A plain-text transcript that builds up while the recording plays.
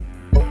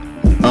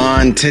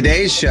On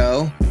today's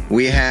show,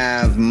 we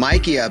have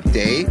Mikey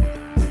update,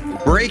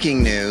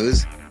 breaking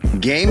news,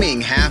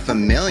 gaming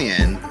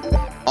 500,000,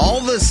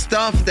 all the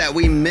stuff that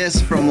we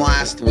missed from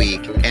last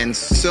week, and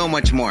so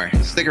much more.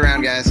 Stick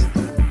around, guys.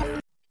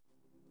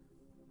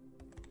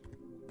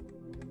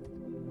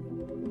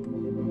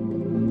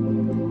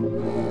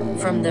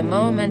 From the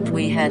moment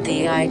we had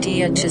the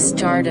idea to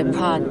start a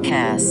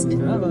podcast,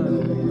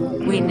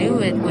 we knew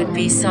it would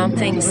be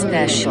something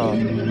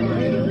special.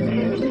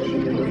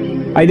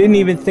 I didn't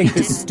even think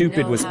this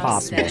stupid was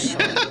possible.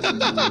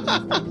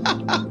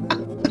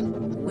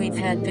 We've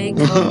had big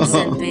hopes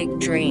and big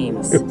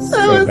dreams. That was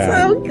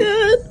so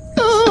good.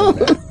 Oh.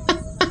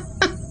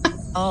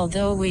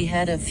 Although we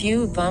had a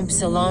few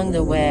bumps along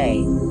the way.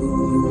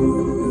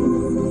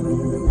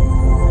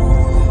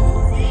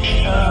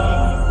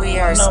 We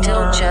are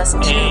still just two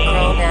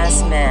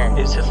grown-ass men.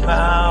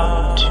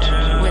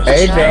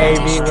 Hey,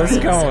 baby, what's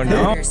going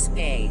on?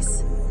 Space.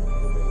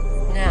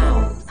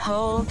 Now,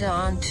 hold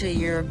on to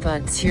your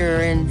butts.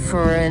 You're in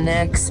for an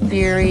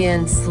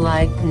experience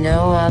like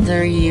no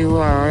other. You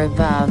are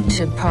about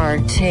to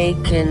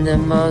partake in the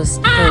most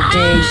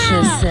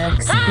bodacious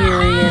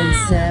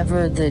experience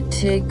ever. The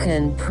Tick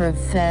and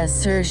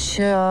Professor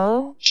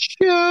Show.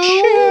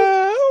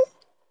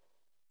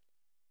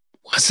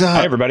 What's up?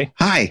 Hi, everybody.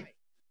 Hi.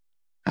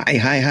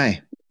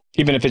 Hi.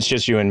 Even if it's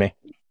just you and me,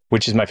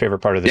 which is my favorite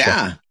part of the show.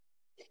 Yeah.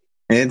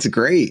 It's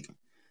great.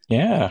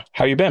 Yeah.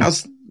 How you been?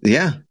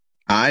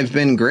 I've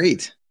been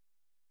great.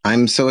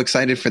 I'm so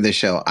excited for this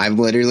show. I've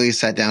literally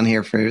sat down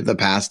here for the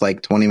past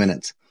 20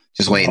 minutes,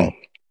 just waiting.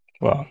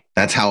 Well,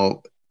 that's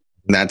how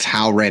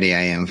ready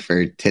I am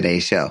for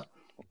today's show.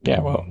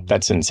 Yeah, well,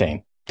 that's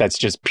insane. That's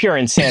just pure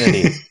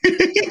insanity.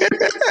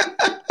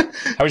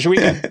 How was your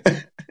weekend?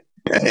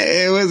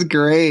 It was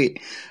great.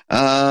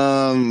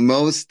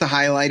 Most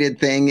highlighted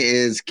thing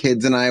is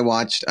kids and I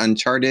watched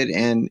Uncharted,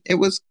 and it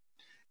was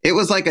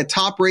like a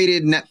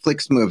top-rated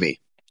Netflix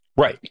movie.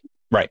 Right.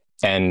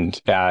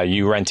 And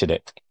you rented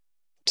it.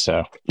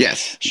 So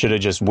yes, should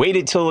have just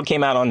waited till it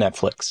came out on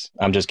Netflix.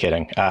 I'm just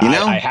kidding.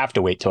 I have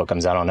to wait till it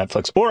comes out on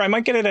Netflix, or I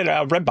might get it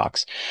at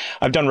Redbox.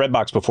 I've done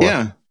Redbox before.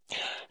 Yeah,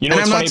 you know,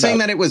 and I'm not saying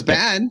that it was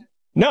bad.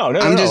 No.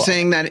 I'm just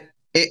saying that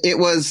it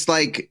was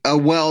like a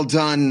well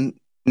done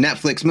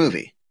Netflix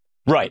movie.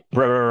 Right.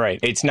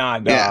 It's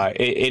not. Yeah.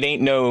 It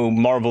ain't no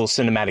Marvel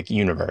Cinematic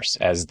Universe,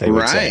 as they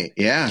would say. Right.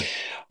 Yeah.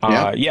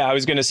 Yeah. I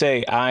was gonna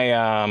say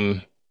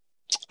I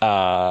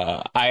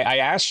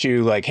asked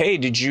you like, hey,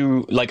 did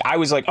you like? I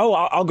was like, oh,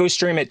 I'll go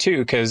stream it too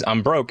because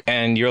I'm broke,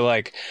 and you're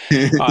like,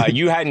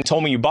 you hadn't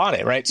told me you bought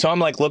it, right? So I'm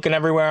like looking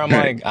everywhere. I'm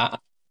like,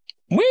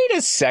 wait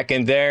a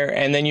second there,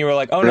 and then you were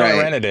like, oh no, I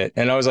rented it,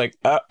 and I was like,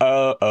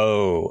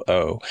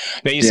 oh.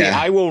 Now you see,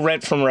 I will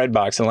rent from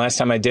Redbox, and last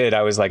time I did,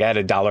 I was like, I had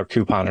a $1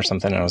 coupon or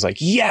something, and I was like,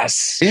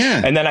 yes,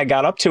 yeah, and then I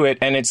got up to it,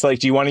 and it's like,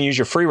 do you want to use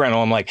your free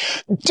rental? I'm like,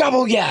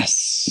 double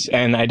yes,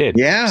 and I did.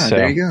 Yeah, so,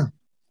 there you go.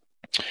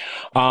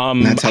 How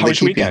was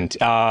your weekend?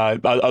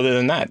 Other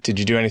than that, did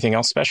you do anything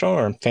else special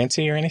or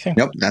fancy or anything?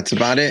 Nope, that's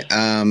about it.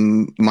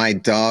 My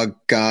dog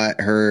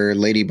got her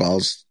lady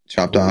balls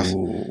chopped off.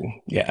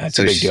 Yeah, that's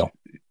a big deal.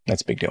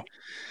 That's a big deal.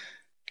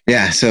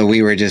 Yeah, so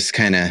we were just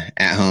kind of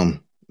at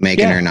home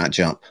making her not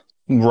jump.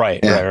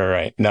 Right.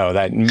 No,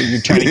 that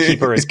you're trying to keep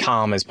her as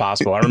calm as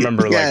possible. I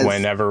remember like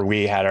whenever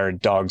we had our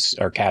dogs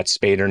or cats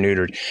spayed or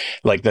neutered,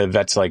 like the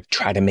vets like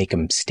try to make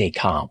them stay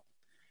calm.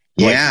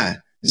 Yeah.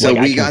 So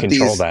we got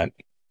control that.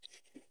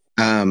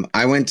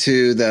 I went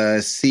to the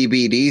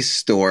CBD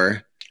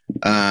store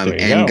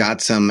and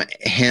got some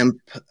hemp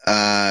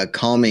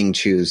calming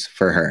chews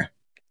for her.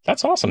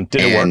 That's awesome.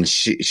 Did it work?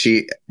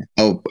 She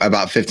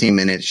about 15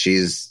 minutes,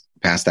 she's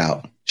passed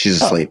out.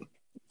 She's asleep.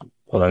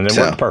 Well, then it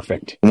worked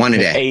perfect. One a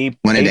day,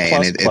 and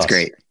it's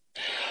great.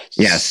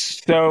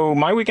 Yes. So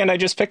my weekend, I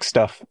just fixed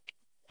stuff.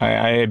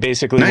 I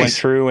basically went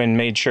through and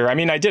made sure. I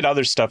mean, I did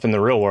other stuff in the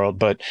real world,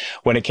 but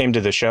when it came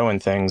to the show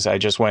and things, I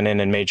just went in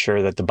and made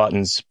sure that the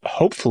buttons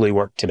hopefully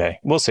work today.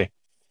 We'll see.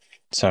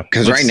 So,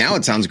 because right now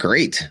it sounds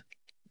great.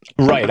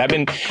 Right. I've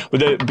been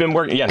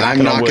working. Yeah.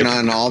 I'm knocking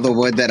on all the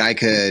wood that I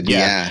could.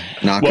 Knock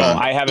on. Well,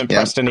 I haven't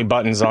pressed any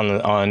buttons on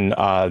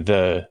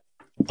the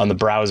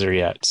browser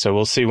yet. So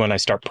we'll see when I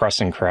start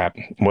pressing crap,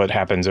 what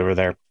happens over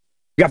there.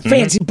 You got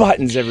fancy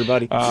buttons,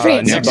 everybody.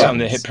 Fancy next buttons. on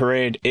the hit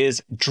parade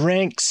is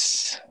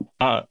drinks.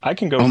 I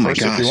can go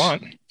first if you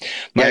want.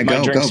 My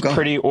drink's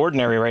pretty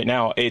ordinary right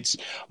now. It's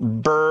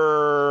Burr,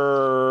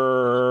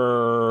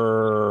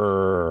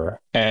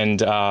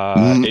 and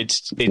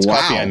it's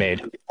coffee I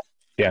made.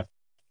 Yeah,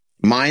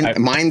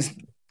 mine's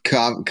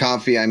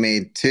coffee I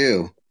made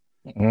too,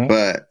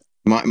 but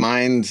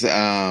mine's It's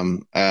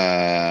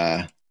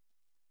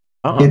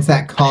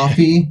that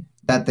coffee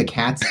that the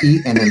cats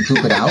eat and then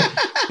poop it out.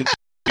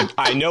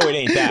 I know it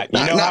ain't that. You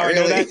know how I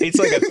know that? It's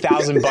like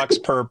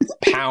 $1,000 per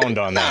pound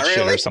on that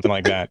shit or something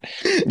like that.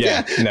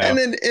 Yeah. No. And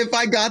then if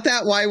I got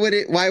that, why would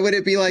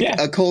it be like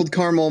a cold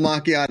caramel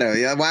macchiato?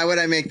 Yeah. Why would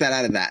I make that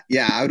out of that?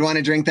 Yeah. I would want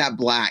to drink that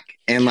black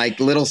and like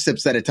little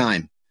sips at a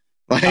time.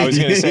 Like, I was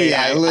going to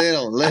say,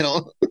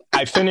 little.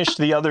 I finished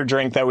the other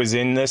drink that was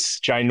in this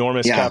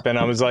ginormous cup, and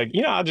I was like,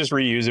 I'll just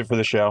reuse it for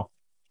the show.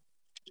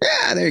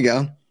 Yeah, there you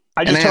go.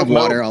 I just have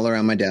water all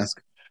around my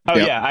desk. Oh,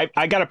 yeah.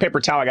 I got a paper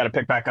towel I got to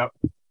pick back up.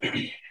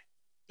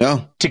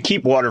 Oh. To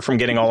keep water from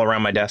getting all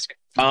around my desk.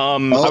 I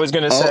was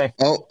going to say.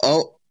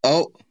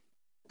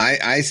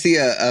 I see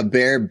a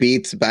Bear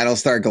Beats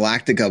Battlestar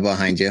Galactica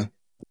behind you.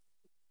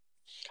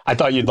 I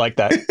thought you'd like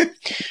that.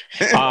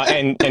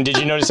 And did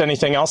you notice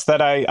anything else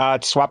that I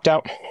swapped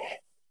out?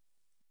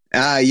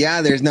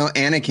 Yeah, there's no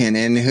Anakin.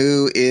 And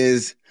who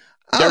is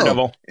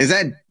Daredevil? Is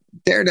that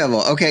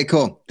Daredevil? Okay,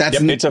 cool.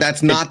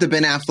 That's not the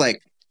Ben Affleck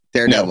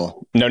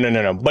Daredevil.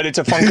 No. But it's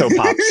a Funko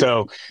Pop,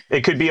 so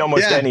it could be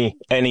almost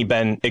any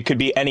Ben. It could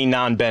be any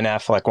non-Ben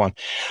Affleck one.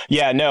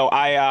 Yeah, no.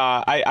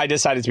 I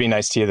decided to be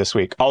nice to you this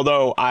week.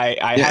 Although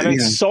I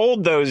haven't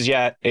sold those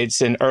yet.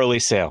 It's an early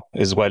sale,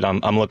 is what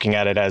I'm looking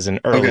at it as,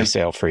 an early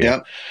sale for you.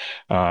 Yep.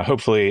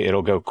 Hopefully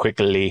it'll go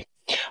quickly.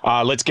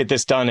 Let's get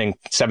this done in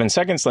 7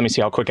 seconds. Let me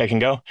see how quick I can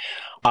go.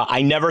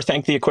 I never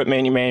thank the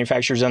equipment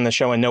manufacturers on the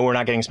show, and no, we're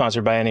not getting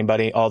sponsored by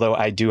anybody, although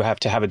I do have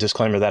to have a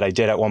disclaimer that I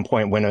did at one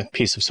point win a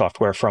piece of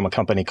software from a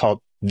company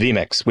called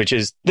vMix, which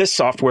is this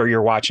software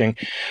you're watching.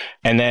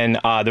 And then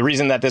the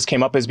reason that this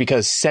came up is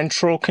because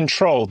Central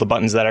Control, the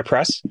buttons that I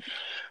press,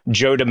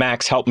 Joe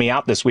DeMax helped me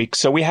out this week.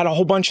 So we had a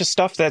whole bunch of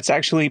stuff that's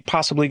actually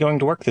possibly going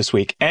to work this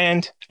week,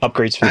 and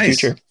upgrades for the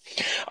future.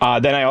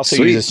 Then I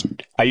also use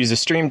a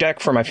Stream Deck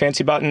for my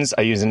fancy buttons.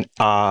 I use an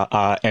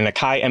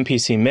Akai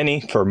MPC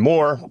Mini for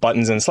more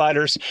buttons and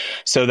sliders,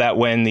 so that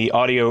when the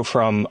audio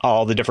from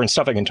all the different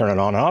stuff, I can turn it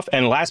on and off.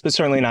 And last but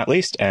certainly not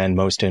least, and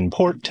most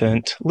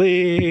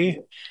importantly,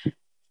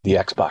 the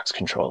Xbox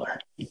controller.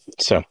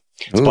 So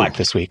it's black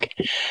this week,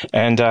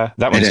 and that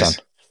one's done.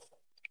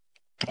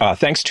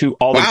 Thanks to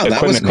all the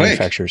equipment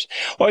manufacturers.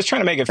 Well, I was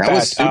trying to make it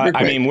fast.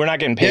 I mean, we're not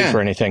getting paid for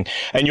anything.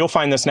 And you'll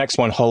find this next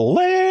one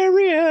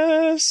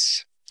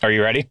hilarious. Are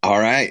you ready? All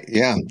right.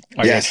 Yeah.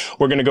 Okay. Yes.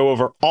 We're going to go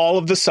over all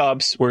of the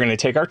subs. We're going to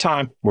take our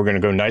time. We're going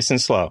to go nice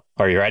and slow.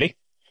 Are you ready?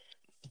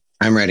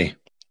 I'm ready.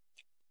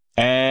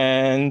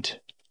 And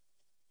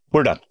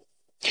we're done.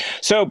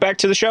 So back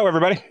to the show,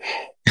 everybody.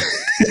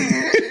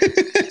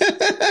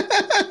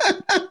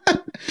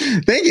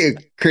 Thank you,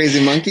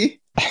 Crazy Monkey.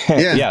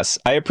 Yeah. Yes,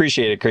 I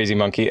appreciate it, Crazy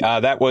Monkey.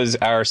 That was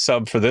our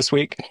sub for this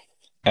week,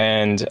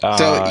 and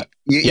so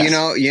you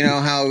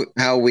know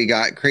how we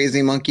got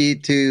Crazy Monkey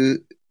to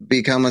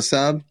become a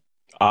sub.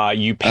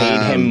 You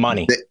paid him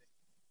money.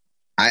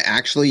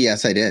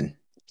 Yes, I did.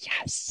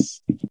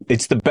 Yes,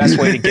 it's the best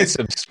way to get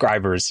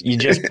subscribers. You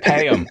just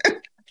pay them.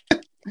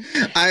 Is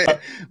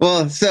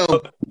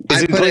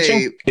it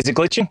glitching? Is it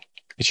glitching?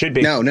 It should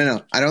be. No.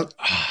 I don't.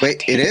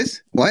 Wait, it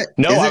is? What?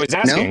 No, I was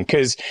asking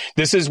because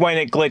this is when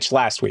it glitched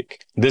last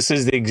week. This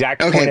is the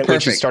exact point at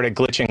which it started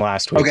glitching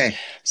last week. Okay.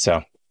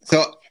 So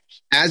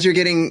as you're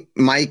getting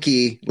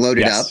Mikey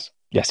loaded up.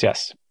 Yes.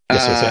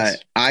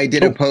 I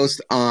did a post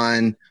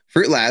on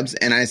Fruit Labs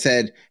and I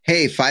said,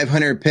 hey,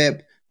 500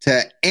 pip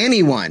to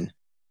anyone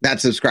that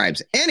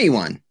subscribes.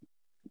 Anyone.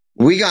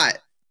 We got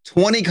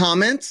 20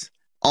 comments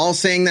all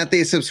saying that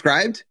they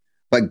subscribed,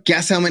 but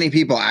guess how many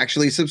people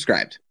actually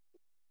subscribed?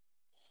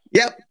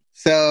 Yep.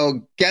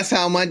 So guess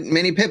how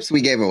many pips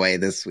we gave away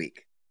this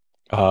week?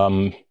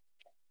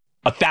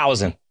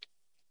 1,000.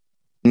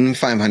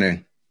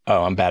 500.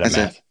 Oh, I'm bad at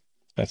math.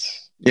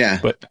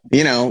 But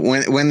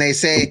when they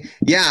say,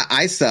 yeah,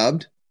 I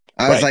subbed,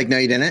 I was like, no,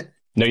 you didn't.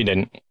 No, you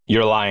didn't.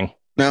 You're lying.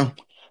 No.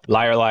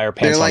 Liar,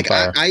 pants on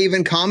fire. I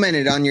even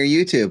commented on your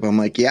YouTube. I'm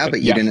like, yeah,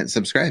 but you didn't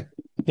subscribe.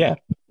 Yeah.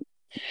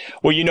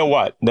 Well, you know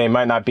what? They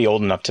might not be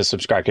old enough to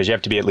subscribe because you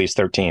have to be at least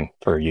 13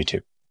 for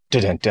YouTube.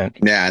 Dun-dun-dun.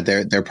 Yeah,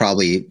 they're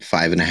probably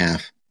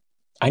 5.5.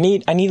 I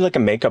need like a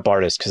makeup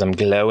artist because I'm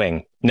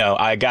glowing. No,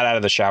 I got out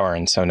of the shower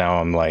and so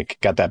now I'm like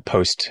got that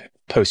post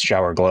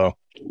shower glow.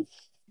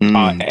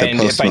 And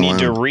if I need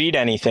to read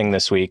anything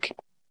this week,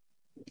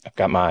 I've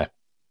got my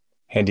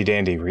handy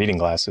dandy reading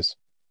glasses.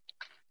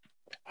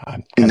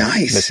 I'm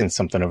nice. Missing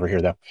something over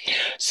here though.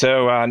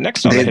 So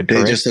next on the hit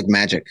parade, they just look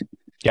magic.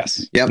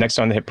 Yes. Yep. Next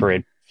on the hit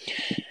parade.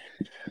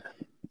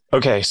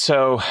 Okay,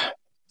 so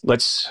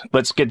let's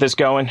get this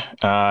going.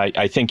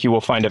 I think you will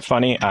find it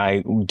funny.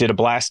 I did a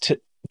blast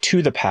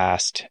to the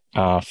past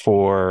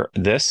for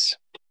this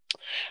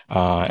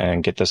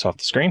and get this off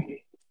the screen.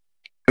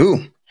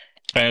 Ooh.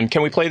 And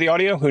can we play the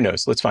audio? Who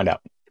knows? Let's find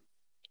out.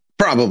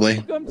 Probably.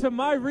 Welcome to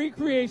my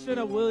recreation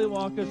of Willy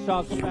Wonka's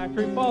Chocolate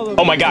Factory.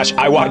 Oh my gosh,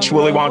 I watched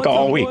Willy Wonka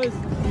all week.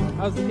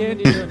 How's the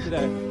candy doing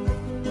today?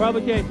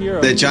 Probably can't hear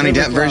him. The Johnny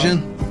Depp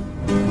version?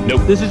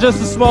 Nope. This is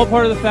just a small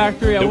part of the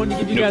factory. I wanted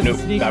to give you guys a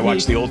sneak peek. I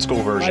watched the old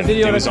school version.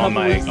 It was on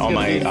my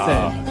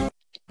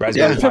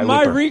Raspberry Pi my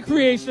Looper.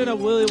 Recreation of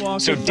Willy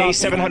Wonka. So day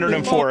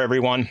 704,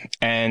 everyone,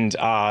 and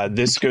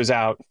this goes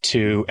out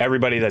to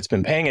everybody that's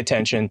been paying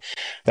attention.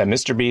 That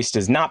Mr. Beast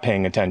is not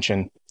paying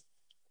attention.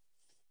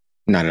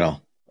 Not at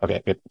all. Okay,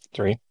 good.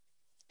 3,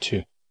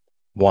 2,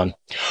 1. Walk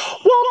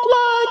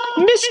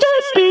like Mr.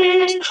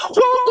 Beast.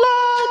 Walk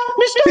like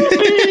Mr.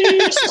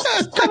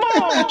 Beast. Come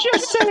on,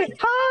 just say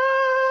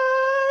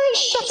hi,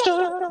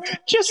 Shasta.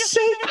 Just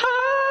say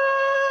hi.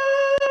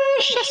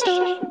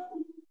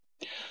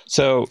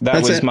 So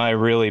That's was it. my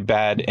really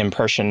bad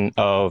impression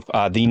of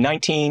the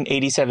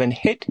 1987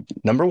 hit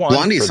number one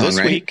Blondie for song, this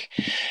right? week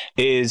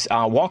is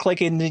 "Walk Like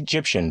an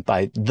Egyptian"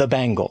 by the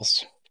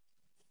Bangles.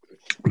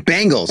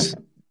 Bangles.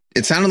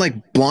 It sounded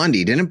like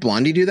Blondie. Didn't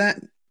Blondie do that?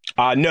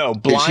 No,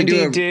 Did she do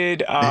Blondie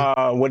did.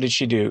 What did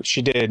she do?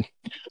 She did.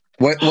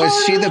 What was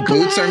she? The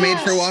boots are made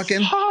for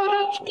walking.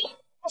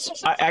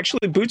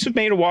 Actually, Boots Are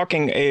Made for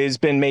Walking has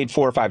been made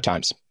 4 or 5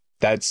 times.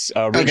 That's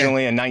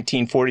originally a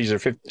 1940s or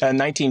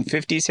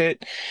 1950s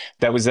hit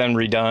that was then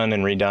redone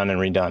and redone and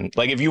redone.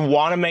 Like, if you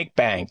want to make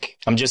bank,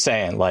 I'm just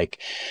saying, like,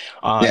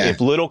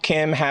 if Little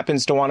Kim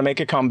happens to want to make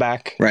a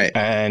comeback, right,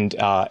 and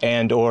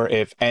or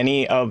if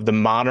any of the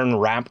modern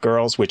rap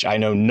girls, which I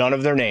know none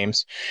of their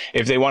names,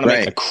 if they want to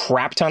make a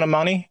crap ton of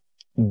money,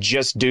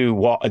 just do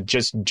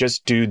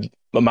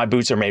My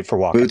Boots Are Made for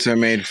Walking. Boots Are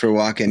Made for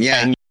Walking.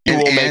 Yeah, and you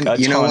will make a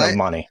ton of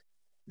money.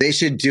 They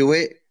should do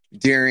it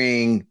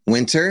during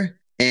winter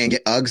and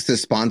get Uggs to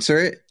sponsor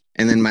it,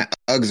 and then my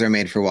Uggs are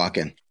made for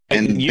walking.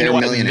 And you they're know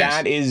what? millionaires.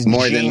 That is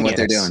more genius. Than what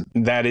they're doing.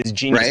 That is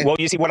genius. Right? Well,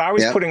 you see, what I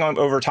was putting on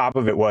over top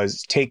of it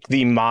was take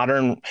the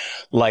modern,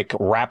 like,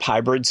 rap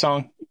hybrid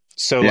song.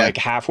 So, like,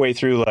 halfway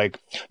through, like,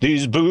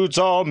 these boots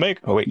all make...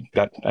 Oh, wait,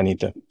 I need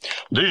to...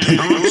 These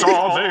boots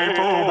all made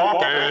for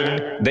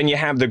walking. Then you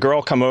have the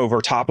girl come over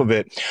top of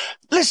it.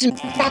 Listen,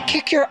 I'll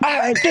kick your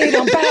eye, dude,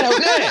 I'm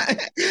bad.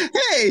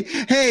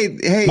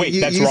 Hey. Wait,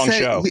 that's wrong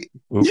show.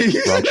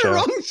 Oops, wrong show.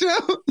 Wrong show.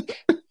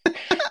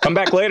 Come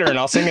back later and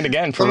I'll sing it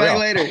again for real. Come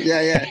back later.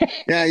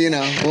 Yeah, you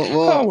know.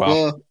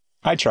 We'll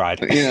I tried.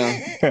 You know,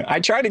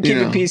 I tried to keep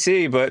it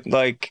PC, but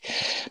like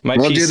my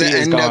we'll PC do the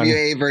is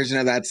NWA gone. Version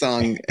of that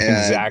song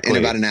Exactly. in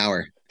about an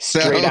hour.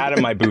 Straight out of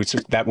my boots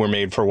that were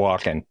made for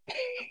walking.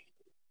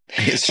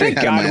 Thank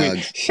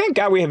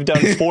God we have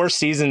done 4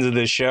 seasons of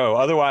this show.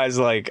 Otherwise,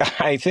 like,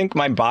 I think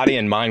my body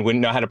and mind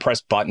wouldn't know how to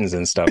press buttons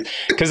and stuff.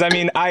 Because I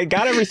mean, I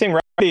got everything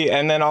ready,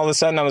 and then all of a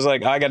sudden I was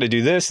like, I got to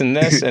do this and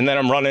this, and then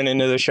I'm running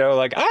into the show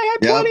like I had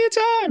plenty of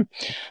time.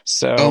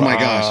 So, oh my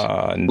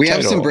gosh, we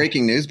have some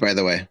breaking news, by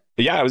the way.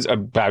 Yeah, I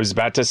was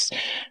about to.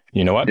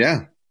 You know what?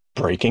 Yeah,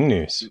 breaking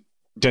news.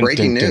 Dun,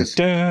 breaking dun, news.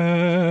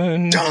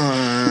 Dun,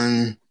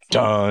 dun.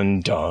 Dun,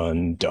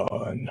 dun,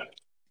 dun.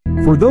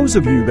 For those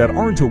of you that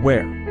aren't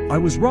aware, I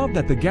was robbed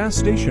at the gas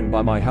station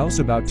by my house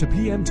about 2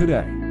 p.m.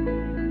 today.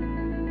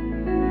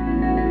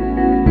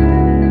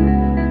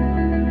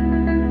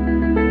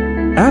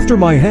 After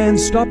my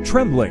hands stopped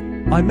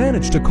trembling, I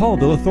managed to call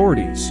the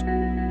authorities.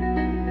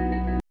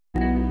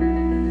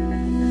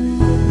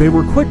 They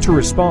were quick to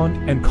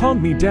respond and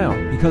calmed me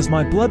down because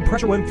my blood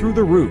pressure went through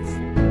the roof.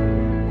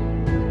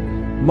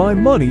 My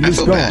money is gone. I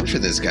feel bad for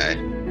this guy.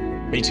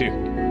 Me too.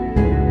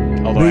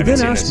 Although They I haven't then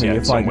seen asked this me yet,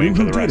 if so I I'm knew waiting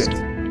for who the did rest.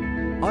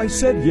 it. I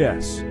said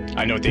yes.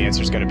 I know what the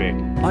answer's going to be.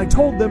 I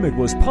told them it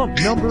was pump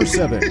number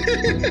 7.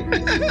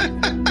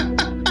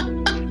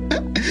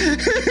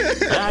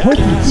 Hope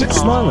you keep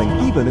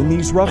smiling even in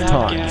these rough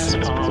times.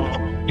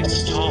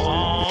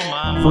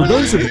 For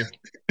those of you...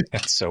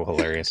 That's so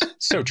hilarious.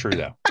 So true,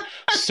 though.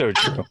 So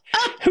true.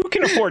 Who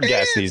can afford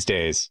gas these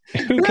days?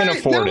 Who can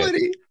afford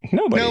it?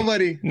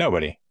 Nobody.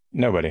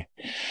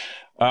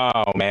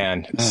 Oh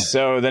man!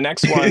 So the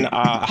next one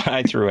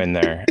I threw in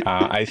there.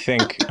 I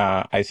think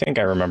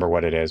I remember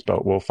what it is,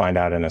 but we'll find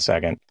out in a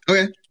second.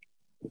 Okay.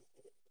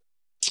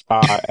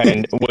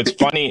 And what's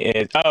funny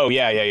is, oh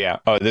yeah.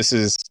 Oh,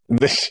 this.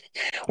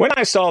 When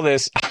I saw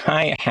this,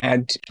 I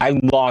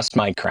lost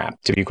my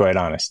crap. To be quite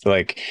honest,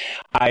 like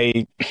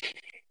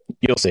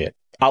you'll see it.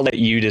 I'll let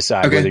you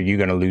decide whether you're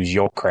going to lose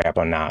your crap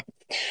or not.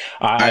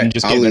 I'm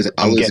lose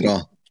it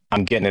all.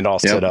 I'm getting it all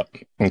set up.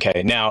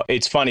 Okay. Now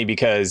it's funny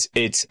because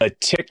it's a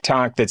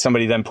TikTok that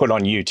somebody then put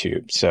on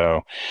YouTube.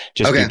 So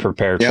just be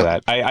prepared for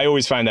that. I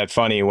always find that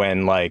funny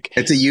when like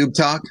it's a YouTube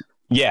talk.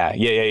 Yeah.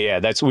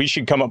 We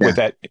should come up with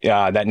that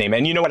name.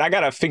 And you know what? I got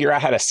to figure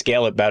out how to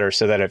scale it better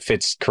so that it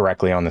fits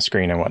correctly on the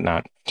screen and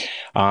whatnot.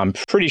 I'm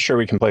pretty sure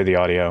we can play the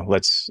audio.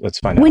 Let's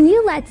find out. When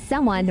you let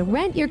someone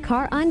rent your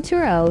car on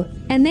Turo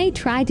and they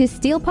try to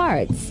steal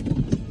parts.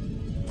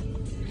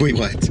 Wait,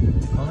 what?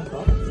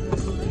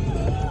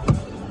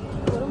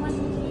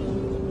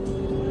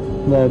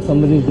 That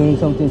somebody's doing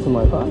something to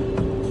my car?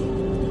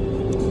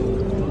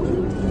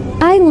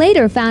 I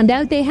later found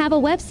out they have a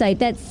website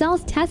that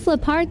sells Tesla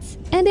parts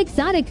and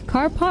exotic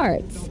car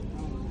parts.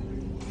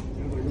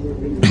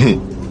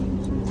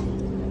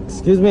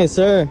 Excuse me,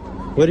 sir.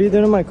 What are you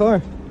doing to my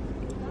car?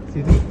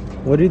 Excuse me?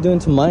 What are you doing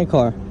to my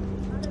car?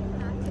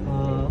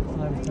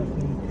 I'm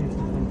testing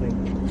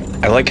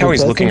something. I like how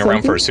he's looking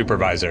around for a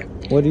supervisor.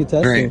 What are you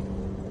testing?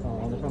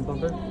 On the front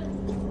bumper?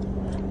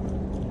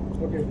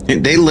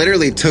 They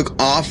literally took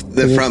off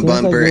the front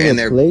bumper and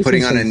they're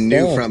putting on a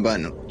new front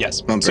bumper.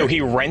 Yes. So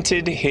he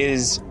rented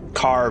his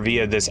car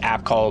via this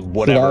app called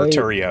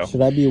Turio.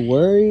 Should I be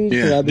worried?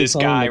 Yeah. This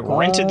guy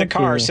rented the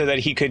car so that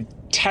he could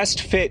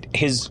test fit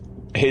his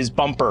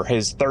bumper,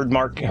 his his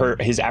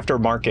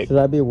aftermarket. Should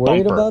I be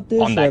worried about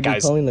this? On that Should I be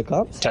guy's calling the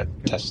cops?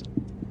 test.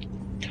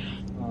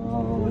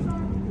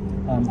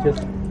 I'm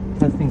just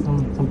testing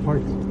some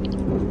parts.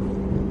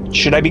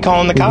 Should I be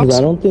calling the Because cops?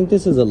 I don't think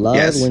this is allowed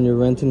Yes. when you're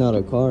renting out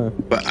a car.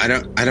 But I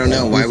don't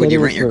know. Why You would said you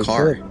it rent was your for a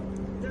car? trip.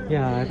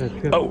 Yeah, I have a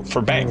trip. Oh,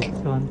 for bank.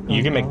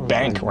 You can make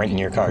bank renting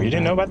your car. You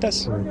didn't know about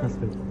this? For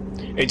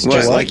Testville. It's What,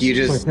 just like you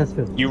For just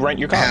Testville. you rent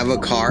your car. have a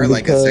car,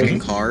 like a Because second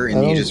car, I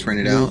and you don't- just rent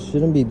it you out?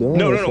 shouldn't be doing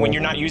No, this. when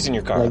you're not using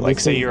your car. Like, Like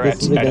this say is- you're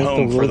this is at against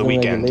home the for rules the and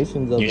weekend.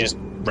 regulations of You it. just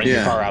rent your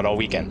Yeah. car out all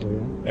weekend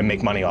and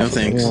make money off No of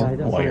thanks. it Yeah,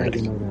 while sorry, you're I in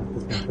didn't it. know that.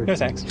 This No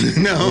thanks.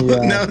 No,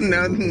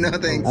 Yeah. no,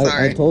 thanks. I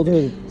Sorry. told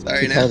her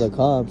Sorry, to now. call the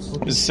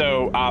cops.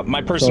 So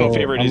my personal So,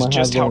 favorite I'm is gonna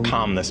just have how them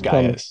calm this guy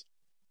come- is.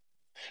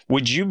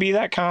 Would you be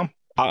that calm?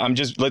 I'm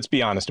just, let's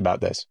be honest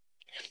about this.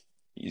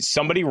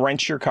 Somebody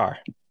rents your car.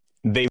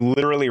 They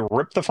literally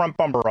rip the front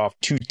bumper off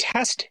to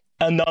test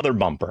another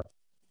bumper.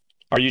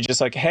 Are you just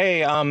like, hey,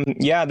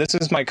 yeah, this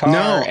is my car,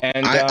 No,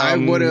 and I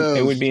would have.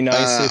 it would be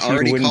nice if you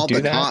already wouldn't called do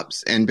the that?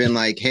 cops and been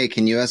like, "Hey,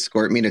 can you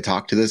escort me to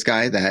talk to this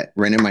guy that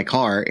rented my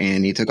car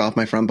and he took off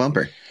my front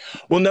bumper?"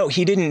 Well, no,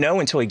 he didn't know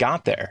until he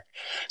got there.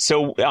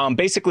 So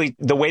basically,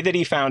 the way that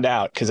he found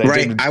out, because I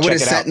Right, did I would check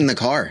have it sat out. in the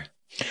car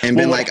and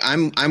been Well, like,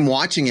 "I'm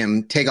watching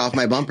him take off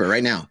my bumper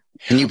right now.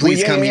 Can you Well,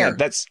 please come yeah, here?"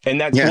 That's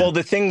Yeah. well,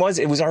 the thing was,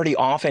 it was already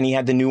off and he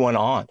had the new one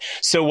on.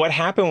 So what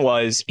happened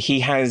was he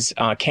has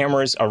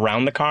cameras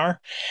around the car,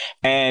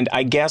 and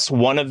I guess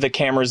one of the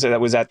cameras that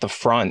was at the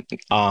front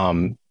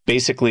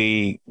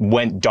basically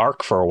went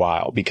dark for a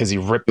while because he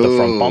ripped the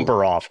front Ooh.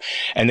 bumper off,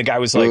 and the guy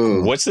was like,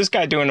 Ooh. "What's this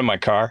guy doing to my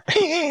car?"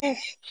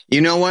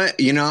 You know what?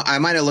 I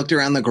might have looked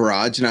around the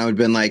garage and I would have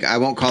been like, "I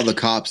won't call the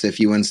cops if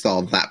you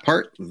install that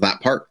part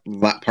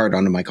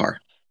onto my car."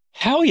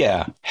 Hell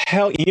yeah.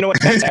 You know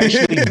what? That's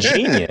actually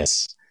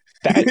genius.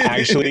 That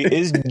actually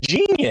is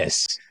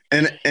genius.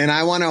 And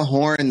I want a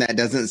horn that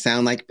doesn't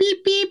sound like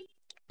beep beep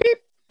beep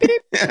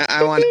beep.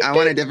 I want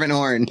a different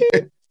horn.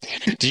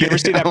 Did you ever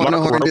see that I want a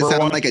Mark horn to Rober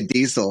sound one? like a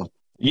diesel.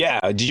 Yeah.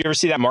 Did you ever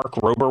see that Mark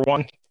Rober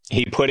one?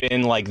 He put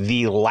in like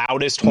the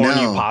loudest horn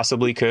No. you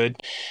possibly could.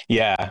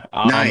 Yeah.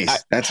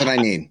 Nice. That's what I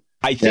need.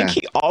 I think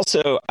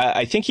Yeah.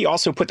 I think he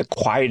also put the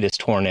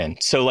quietest horn in.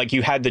 So like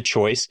you had the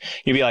choice.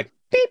 You'd be like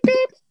beep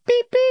beep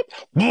beep beep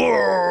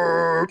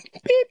brrr,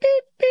 beep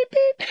beep beep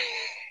beep.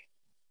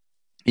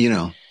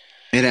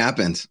 It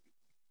happens.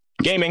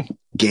 Gaming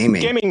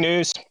Gaming.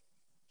 news.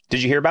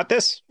 Did you hear about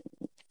this?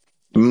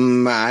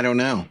 I don't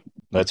know.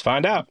 Let's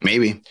find out.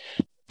 Maybe.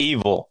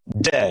 Evil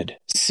Dead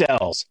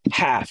sells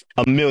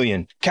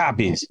 500,000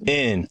 copies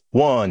in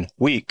 1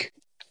 week.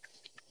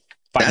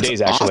 5 That's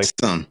days, actually.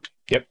 awesome.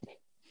 Yep.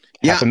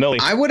 Yeah, 500,000.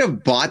 I would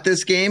have bought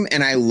this game,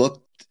 and I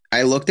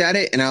looked at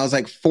it, and I was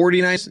like,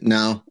 49.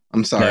 No,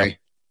 I'm sorry.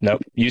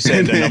 Nope. You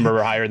said the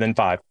number higher than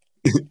 5.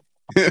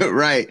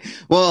 Right.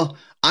 Well,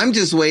 I'm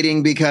just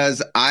waiting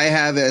because I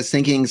have a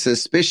sinking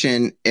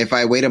suspicion if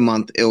I wait a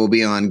month, it will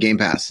be on Game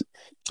Pass.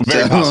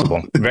 Very So-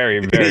 possible. Very,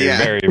 very, Yeah.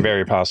 very,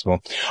 very possible.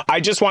 I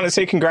just want to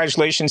say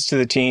congratulations to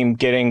the team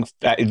getting,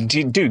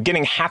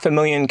 getting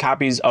 500,000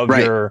 copies of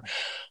Right. your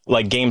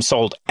like game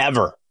sold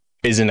ever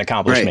is an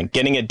accomplishment. Right.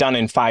 Getting it done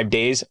in 5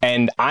 days,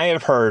 and I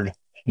have heard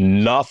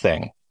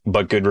nothing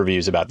but good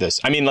reviews about this.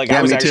 I mean, like Yeah,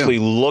 I was me too. actually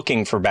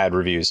looking for bad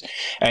reviews,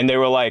 and they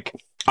were like,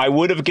 I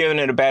would have given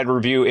it a bad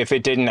review if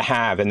it didn't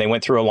have, and they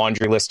went through a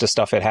laundry list of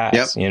stuff it has.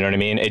 Yep. You know what I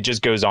mean? It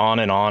just goes on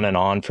and on and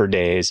on for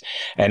days,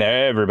 and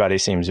everybody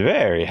seems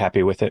very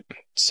happy with it.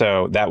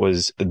 So that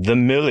was the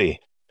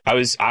Millie. I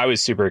was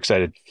super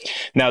excited.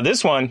 Now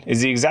this one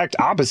is the exact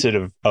opposite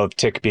of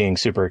Tick being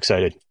super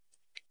excited.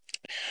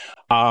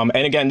 And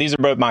again, these are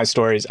both my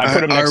stories. I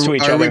put them next to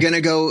each Are other. we going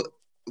to go?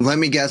 Let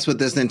me guess what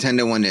this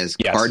Nintendo one is.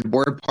 Yes.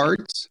 Cardboard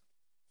parts?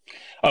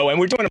 Oh, and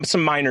we're doing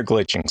some minor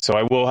glitching, so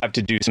I will have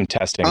to do some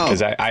testing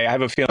because I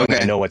have a feeling I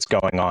Okay. know what's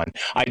going on.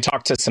 I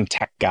talked to some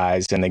tech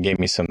guys and they gave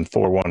me some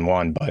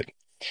 411, but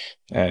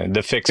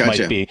the fix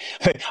Gotcha. might be.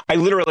 I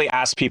literally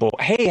asked people,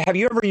 "Hey, have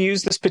you ever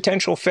used this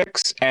potential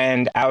fix?"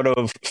 And out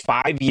of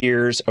 5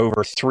 years,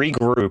 over 3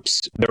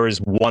 groups, there was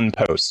one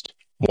post,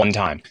 one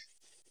time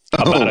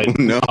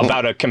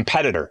about a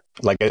competitor,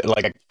 like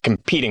a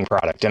competing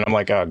product, and I'm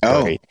like, "Oh,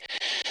 great."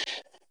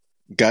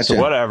 Gotcha. So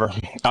whatever.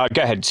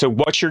 Go ahead. So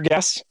what's your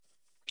guess?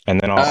 And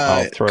then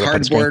I'll throw it up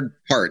on screen. Cardboard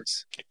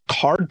parts.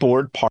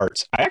 Cardboard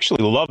parts. I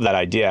actually love that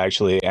idea,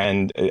 actually,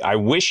 and I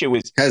wish it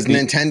was Because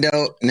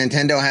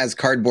Nintendo has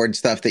cardboard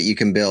stuff that you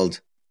can build,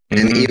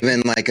 and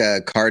even like a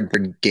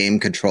cardboard game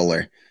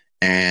controller.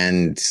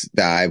 And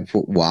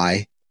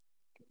why?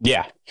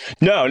 Yeah.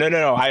 No.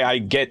 I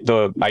get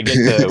the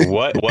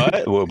what.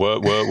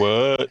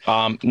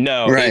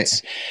 No, Right.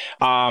 it's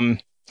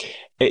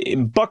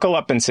buckle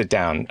up and sit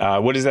down.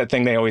 What is that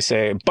thing they always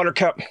say?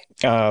 Buttercup.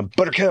 Pucker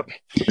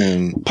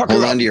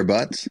Hold up. on to your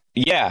butts.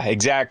 Yeah,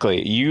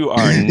 exactly. You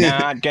are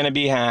not going to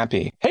be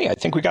happy. Hey, I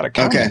think we got a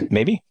comment. Okay.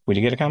 Maybe. Would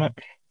you get a comment?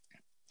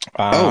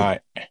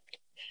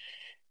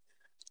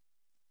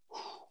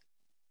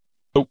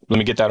 Oh, let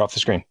me get that off the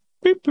screen.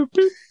 Boop, boop,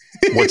 boop.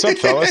 What's up,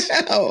 fellas?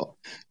 Oh,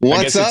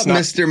 what's guess up, it's not-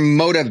 Mr.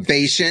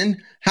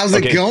 Motivation? How's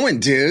it Okay. going,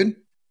 dude?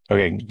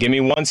 Okay, give me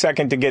 1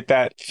 second to get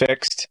that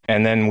fixed,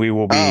 and then we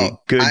will be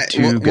good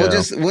to we'll go.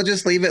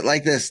 just leave it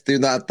like this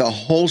throughout the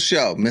whole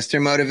show.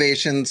 Mr.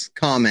 Motivation's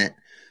comment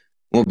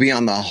will be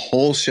on the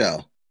whole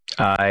show.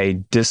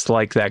 I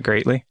dislike that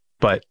greatly,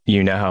 but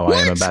you know how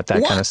I am about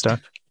that kind of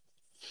stuff.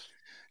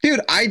 Dude,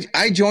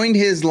 I joined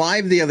his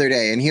live the other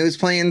day, and he was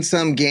playing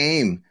some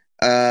game,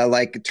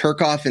 like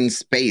Turkoff in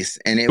space,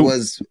 and it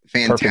was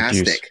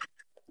fantastic.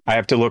 I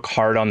have to look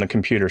hard on the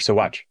computer, so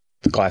watch.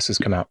 The glasses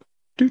come out.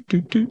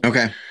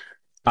 Okay.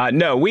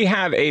 No, we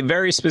have a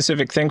very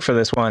specific thing for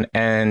this one,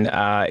 and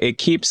it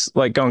keeps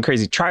like going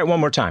crazy. Try it one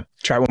more time.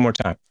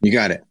 You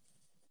got it.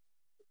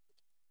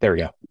 There we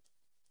go.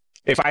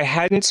 If I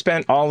hadn't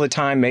spent all the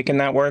time making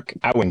that work,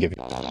 I wouldn't give it.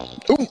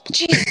 Oh,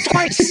 jeez,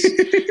 twice.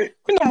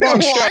 In the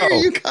wrong show. Why are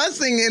you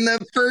cussing in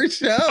the first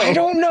show? I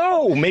don't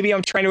know. Maybe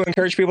I'm trying to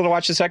encourage people to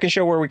watch the second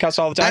show where we cuss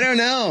all the time. I don't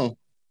know.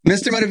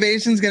 Mr.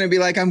 Motivation's going to be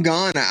like, I'm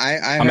gone.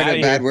 I heard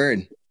a bad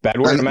word. Bad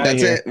word. I'm out of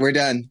here. That's it. We're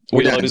done.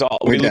 We lose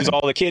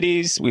all the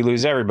kiddies. We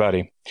lose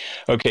everybody.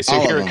 Okay, so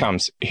here it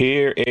comes.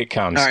 Here it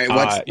comes. All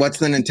right, what's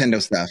the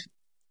Nintendo stuff?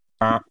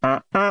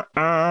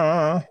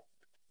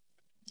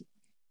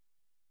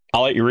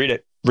 I'll let you read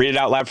it. Read it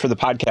out loud for the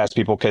podcast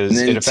people because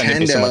it offended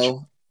me so much.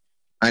 Nintendo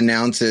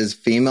announces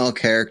female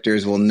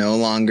characters will no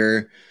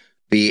longer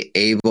be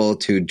able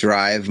to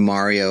drive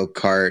Mario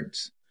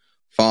Karts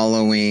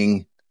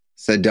following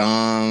Saudi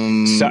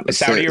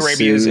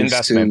Arabia's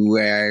investment.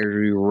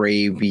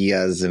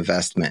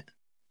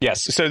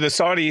 Yes, so the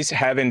Saudis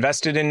have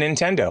invested in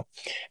Nintendo,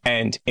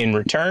 and in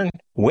return,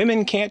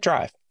 women can't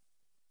drive.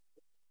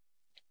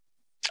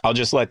 I'll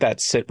just let that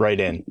sit right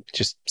in,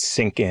 just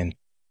sink in.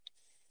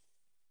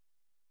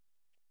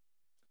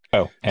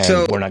 Oh, and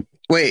so we're not.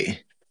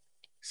 Wait,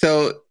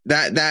 so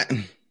that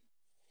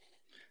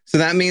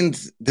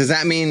means, does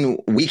that mean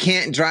we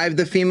can't drive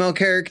the female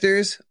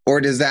characters,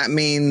 or does that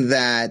mean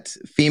that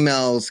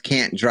females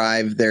can't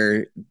drive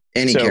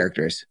any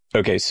characters?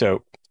 Okay,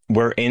 so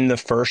we're in the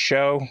first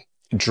show.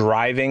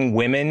 Driving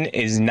women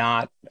is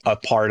not a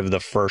part of the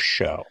first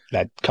show.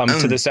 That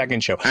comes to the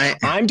second show.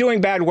 I'm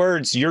doing bad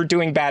words. You're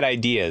doing bad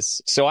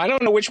ideas. So I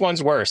don't know which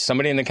one's worse.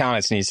 Somebody in the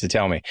comments needs to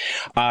tell me.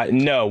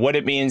 No, what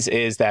it means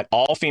is that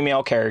all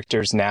female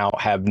characters now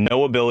have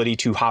no ability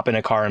to hop in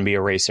a car and be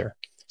a racer.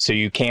 So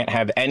you can't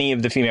have any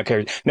of the female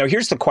characters. Now,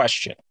 here's the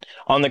question.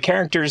 On the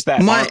characters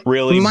that aren't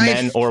really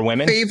men or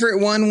women. My favorite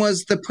one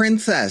was the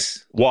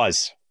princess.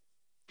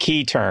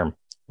 Key term.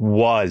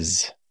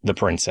 Was the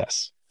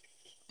princess.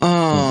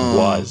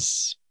 Oh.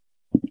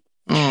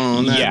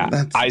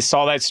 I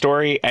saw that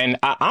story, and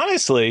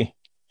honestly,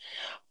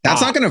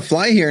 that's not going to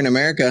fly here in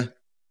America.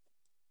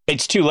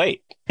 It's too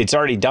late. It's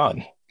already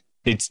done.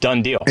 It's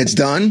done deal. It's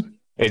done?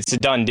 It's a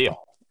done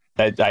deal.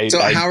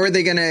 How are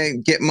they going to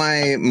get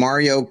my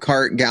Mario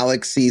Kart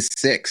Galaxy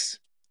 6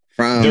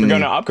 from? They're going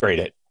to upgrade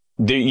it.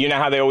 You know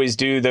how they always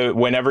do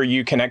whenever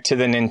you connect to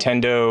the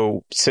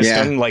Nintendo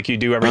system, like you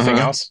do everything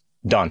else?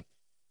 Done.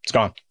 It's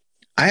gone.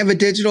 I have a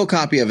digital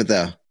copy of it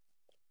though.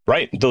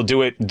 Right. They'll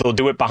do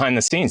it behind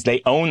the scenes.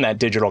 They own that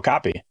digital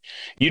copy.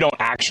 You don't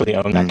actually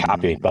own that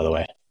copy, by the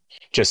way.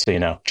 Just so you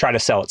know. Try to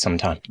sell it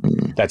sometime.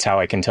 That's how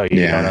I can tell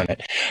you don't own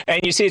it. And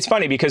you see, it's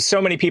funny because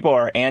so many people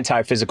are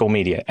anti-physical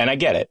media. And I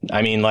get it.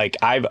 I mean, like,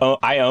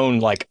 I own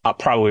like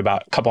probably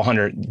about a couple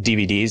hundred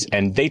DVDs,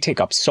 and they take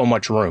up so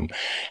much room.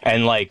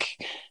 And like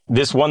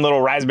this one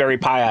little Raspberry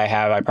Pi I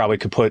have, I probably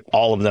could put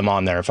all of them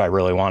on there if I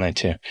really wanted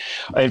to.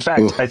 In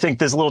fact, I think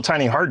this little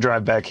tiny hard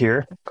drive back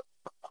here,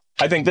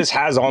 I think this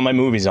has all my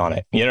movies on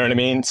it. You know what I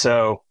mean?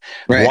 So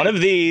one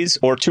of these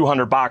or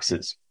 200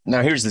 boxes.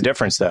 Now, here's the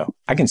difference, though.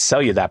 I can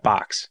sell you that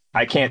box.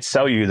 I can't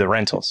sell you the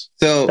rentals.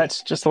 So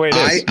that's just the way it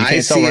is. You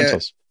can't sell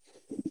rentals.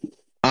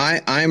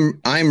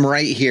 I'm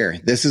right here.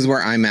 This is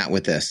where I'm at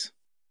with this.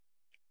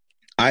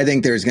 I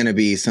think there's going to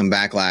be some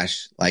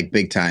backlash, like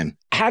big time.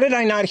 How did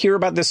I not hear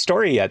about this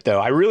story yet, though?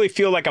 I really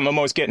feel like I'm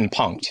almost getting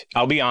punked.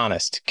 I'll be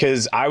honest,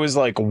 because I was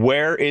like,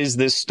 where is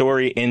this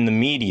story in the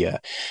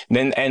media?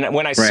 And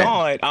when I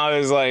saw it, I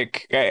was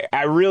like,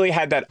 I really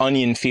had that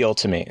Onion feel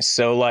to me.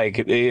 So, like,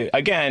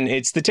 again,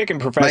 it's the Ticket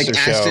Professor show.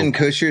 Like Ashton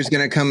Kutcher's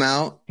going to come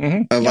out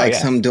of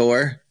some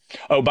door.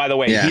 Oh, by the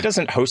way, he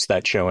doesn't host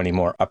that show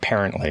anymore,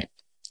 apparently.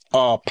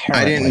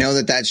 I didn't know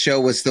that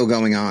show was still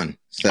going on.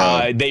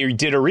 So they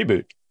did a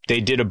reboot. They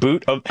did a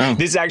boot of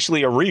this is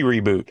actually a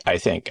reboot. I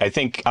think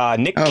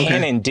Nick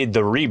Cannon did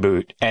the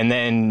reboot, and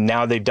then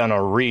now they've done a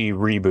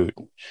reboot.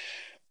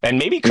 And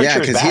maybe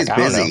Kutcher's back. He's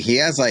busy. He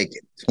has like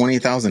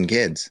 20,000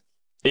 kids.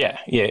 Yeah.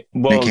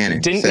 Well, Nick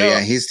Cannon.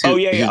 He's too,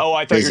 Oh,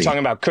 I thought you were talking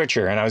about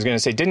Kutcher, and I was going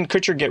to say, didn't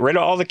Kutcher get rid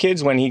of all the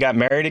kids when he got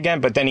married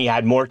again? But then he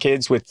had more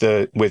kids with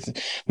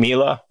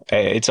Mila.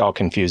 It's all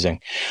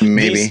confusing.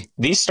 Maybe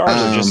these stars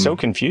are just so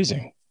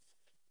confusing.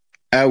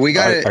 We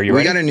got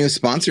a new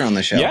sponsor on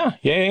the show.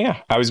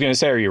 Yeah. I was going to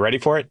say, are you ready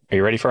for it? Are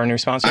you ready for our new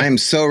sponsor? I am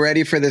so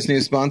ready for this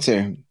new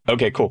sponsor.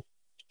 Okay, cool.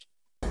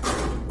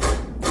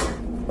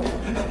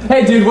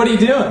 Hey, dude, what are you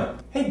doing?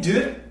 Hey,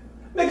 dude,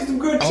 make some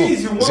good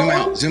cheese. You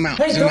want one? Zoom out.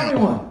 Hey, zoom throw out. me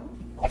one.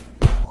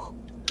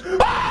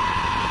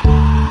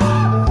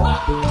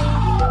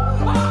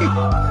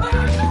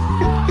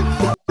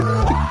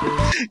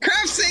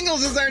 Craft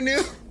Singles is our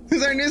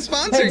new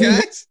sponsor,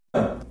 guys.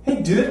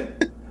 Hey,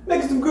 dude,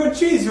 make some good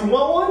cheese. You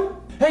want one?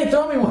 Hey,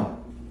 throw me one.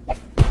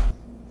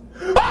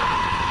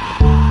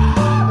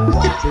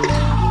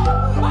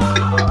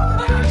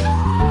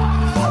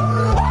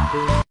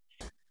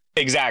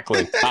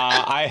 Exactly.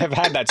 I have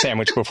had that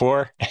sandwich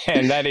before,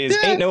 and that is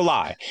ain't no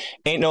lie.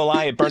 Ain't no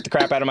lie. It burnt the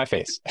crap out of my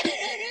face.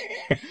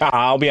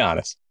 I'll be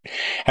honest.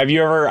 Have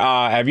you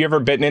ever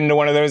bitten into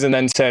one of those and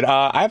then said,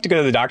 I have to go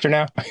to the doctor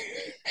now?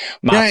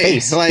 My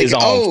face is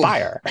on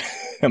fire.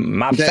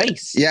 My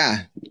face. Yeah.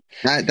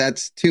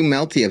 That's too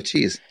melty of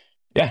cheese.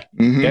 Yeah.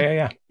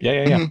 Mm-hmm.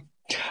 Yeah.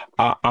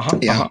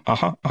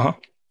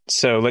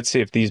 So let's see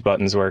if these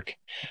buttons work.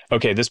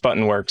 Okay, this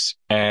button works,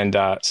 and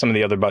some of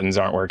the other buttons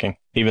aren't working,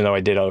 even though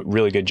I did a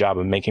really good job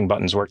of making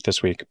buttons work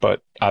this week,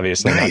 but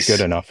obviously not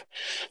good enough.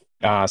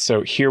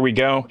 So here we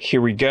go.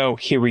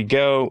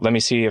 Let me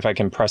see if I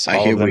can press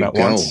all of them at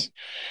once.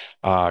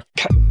 I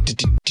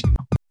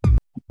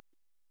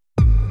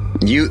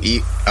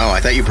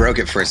thought you broke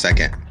it for a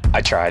second.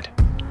 I tried.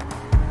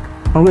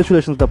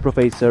 Congratulations, the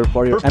professor,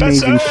 for your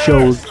amazing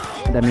shows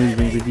and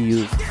amazing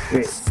reviews.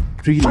 It's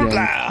brilliant.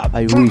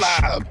 I wish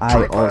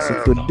I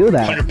also could do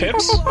that. 100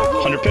 pips?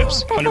 100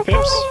 pips? 100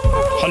 pips?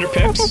 100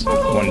 pips?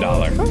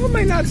 $1. How am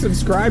I not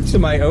subscribed to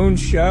my own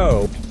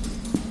show?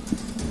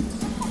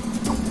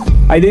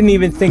 I didn't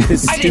even think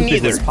this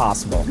stupid was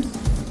possible.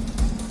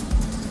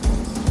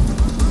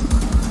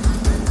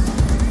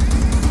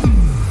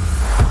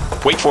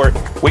 Wait for it.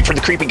 Wait for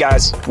the creepy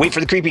guys. Wait for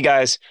the creepy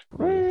guys.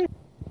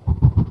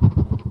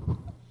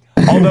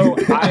 Although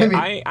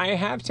I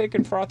have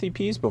taken frothy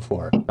peas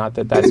before. Not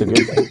that that's a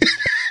good thing.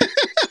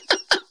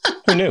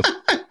 Who knew?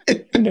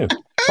 Who knew?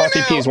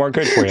 Frothy peas weren't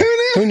good for you.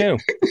 Who knew?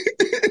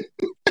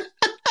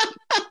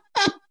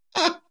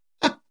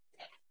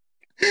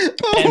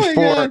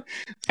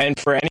 And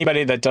for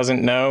anybody that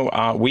doesn't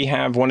know, we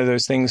have one of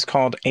those things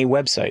called a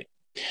website.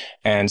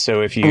 And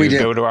so if you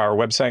go to our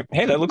website,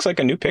 hey, that looks like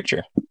a new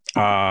picture.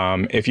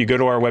 If you go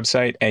to our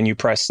website and you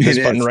press this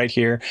button right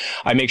here,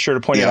 I make sure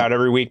to point it out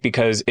every week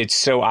because it's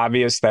so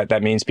obvious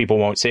that means people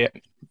won't see it.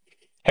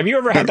 Have you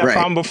ever had that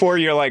problem before?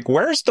 You're like,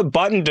 where's the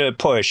button to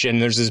push?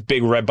 And there's this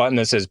big red button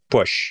that says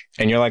push.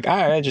 And you're like,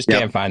 I just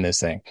can't find this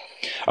thing.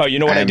 Oh, you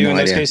know what I do in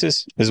those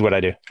cases? This is what I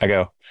do. I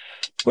go,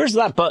 where's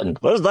that button?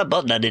 Where's that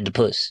button I need to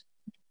push?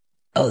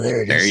 Oh,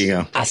 there it is. There you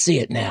go. I see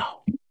it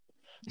now.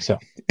 So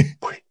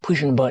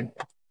pushing the button.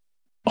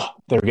 Oh,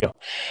 there we go.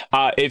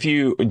 If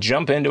you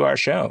jump into our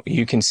show,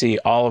 you can see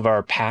all of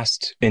our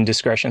past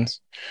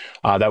indiscretions.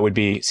 That would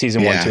be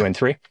season 1, 2, and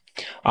 3.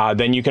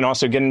 Then you can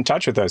also get in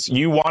touch with us.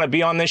 You want to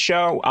be on this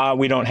show?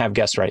 We don't have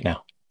guests right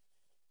now.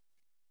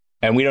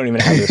 And we don't even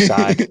have the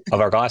side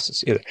of our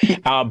glasses either.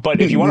 But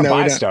if you want to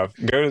buy stuff,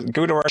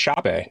 go to our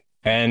shop.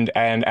 And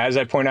as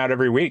I point out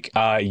every week,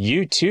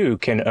 you too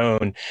can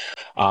own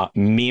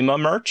Mima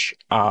merch.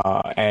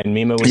 And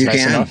Mima was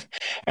nice enough.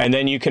 And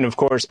then you can, of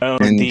course, own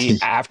the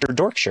After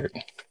Dork shirt.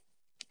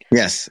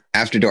 Yes,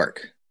 After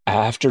Dork.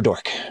 After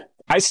Dork.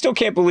 I still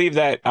can't believe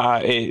that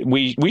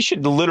we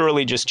should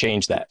literally just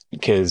change that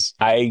because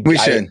I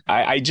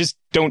just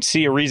don't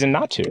see a reason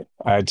not to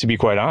be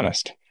quite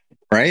honest.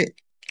 Right?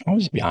 I'll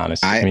just be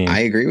honest.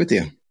 I agree with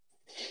you.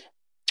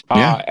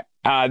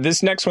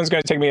 This next one's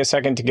going to take me a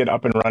second to get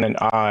up and running.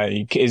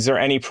 Is there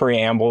any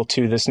preamble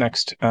to this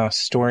next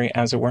story,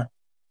 as it were?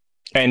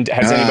 And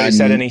has anybody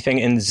said anything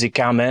in the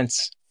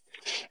comments?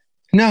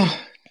 No.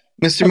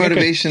 Mr.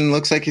 Motivation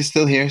looks like he's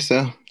still here,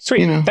 so...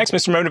 Sweet. Thanks,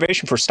 Mr.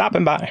 Motivation, for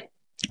stopping by.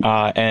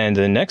 And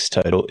the next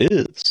title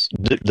is...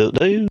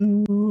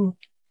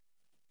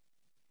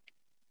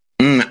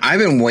 I've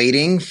been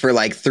waiting for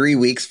like 3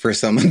 weeks for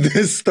some of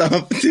this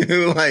stuff to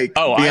be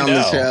on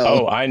the show.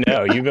 Oh, I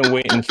know. You've been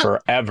waiting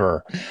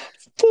forever.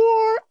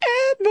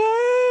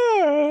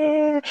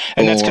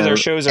 And that's because our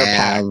shows are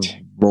packed.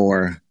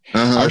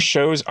 Our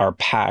shows are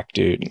packed,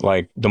 dude.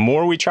 Like, the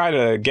more we try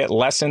to get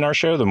less in our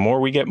show, the more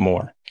we get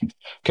more.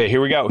 Okay,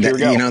 here we go. Here we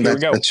go.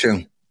 That's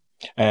true.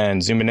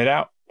 And zooming it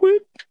out.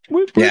 Whoop,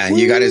 whoop, yeah, whoop,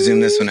 you got to zoom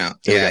this one out.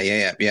 Yeah.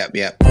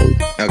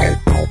 Okay.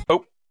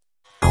 Oh.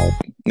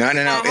 No.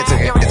 It's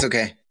okay. It's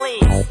okay.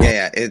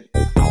 Yeah.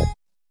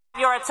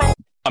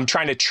 I'm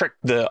trying to trick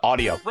the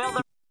audio.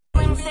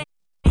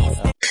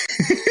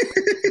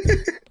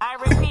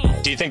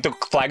 Do you think they'll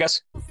flag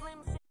us?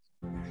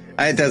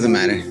 It doesn't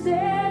matter.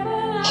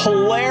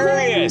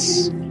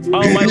 Hilarious.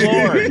 Oh, my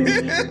Lord.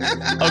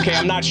 Okay,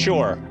 I'm not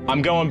sure.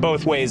 I'm going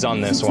both ways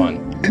on this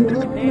one.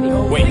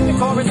 Wait.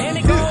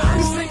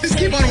 Just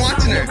keep on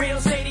watching her.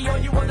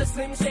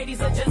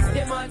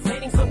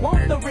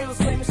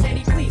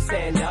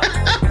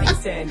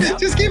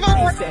 Just keep on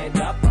watching.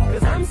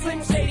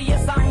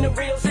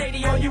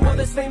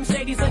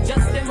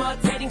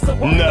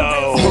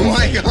 No. Oh,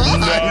 my God.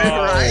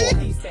 No. Right?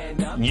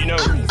 You know...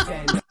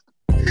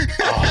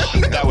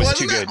 Oh, that was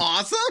too good. That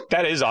awesome?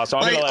 That is awesome.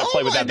 I'm gonna let it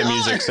play without the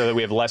music so that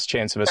we have less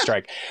chance of a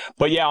strike.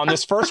 But yeah, on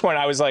this first one,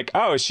 I was like,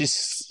 oh,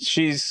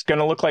 she's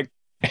gonna look like.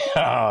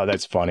 Oh,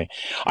 that's funny.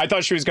 I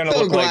thought she was gonna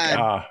look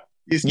like.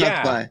 You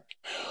snuck by.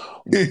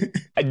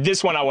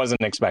 This one I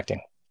wasn't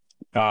expecting.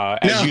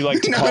 You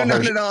like to call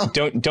her.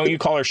 Don't you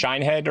call her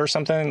Shinehead or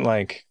something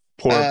like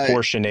poor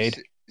Sinead?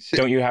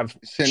 Don't you have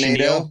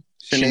Sinead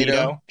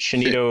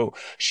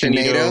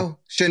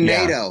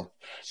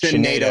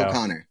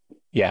O'Connor.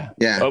 Yeah.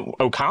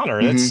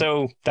 O'Connor.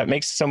 Mm-hmm. That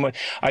makes someone.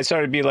 I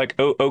started to be like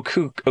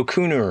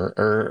O'Connor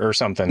or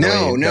something.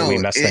 No, we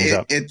messed things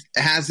up. It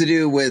has to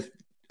do with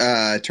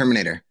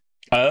Terminator.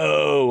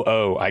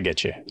 Oh, I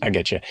get you.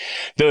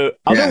 The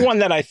other one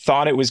that I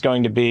thought it was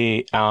going to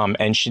be,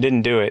 and she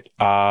didn't do it,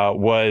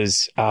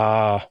 was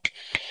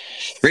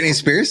Britney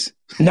Spears.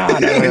 No.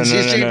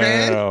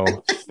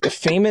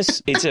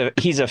 Famous.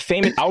 He's a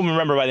famous. I'll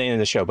remember by the end of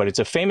the show, but it's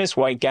a famous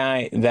white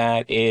guy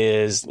that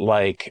is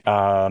like,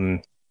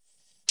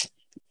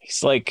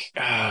 he's like,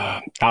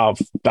 I'll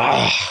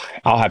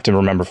have to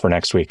remember for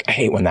next week. I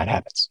hate when that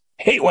happens.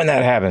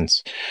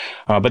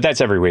 But that's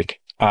every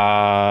week.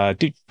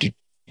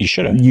 You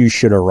should have. You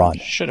should have run.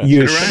 You should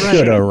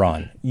have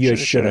run. You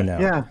should have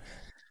known. Yeah.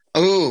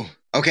 Oh,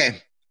 okay.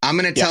 I'm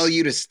going to tell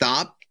you to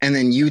stop, and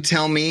then you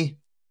tell me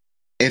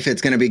if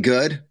it's going to be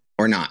good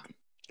or not.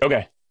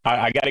 Okay.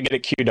 I got to get it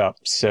queued up.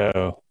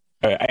 So,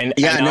 and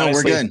honestly,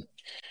 we're good.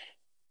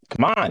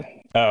 Come on.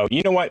 Oh,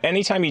 you know what?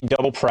 Anytime you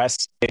double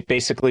press, it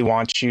basically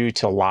wants you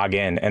to log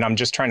in, and I'm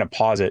just trying to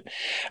pause it.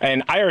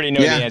 And I already know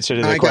the answer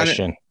to the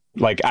question.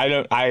 Like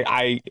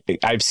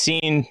I've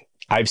seen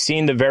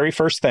the very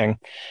first thing,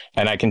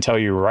 and I can tell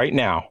you right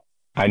now,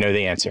 I know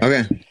the answer.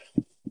 Okay.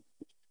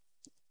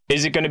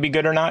 Is it going to be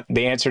good or not?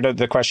 The answer to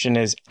the question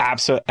is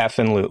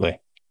absolutely.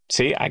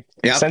 See, I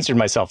censored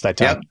myself that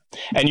time. Yep.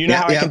 And you know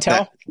how I can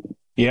tell?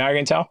 You know how I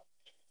can tell?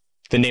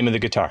 The name of the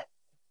guitar.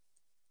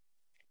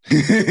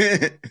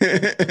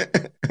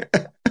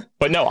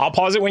 But no, I'll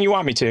pause it when you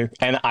want me to,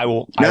 and I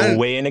will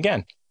weigh in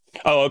again.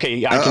 Oh,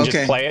 okay. I can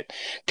just play it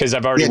because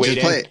I've already weighed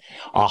in.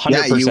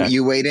 100%. Yeah,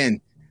 you weighed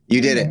in.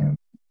 You did it.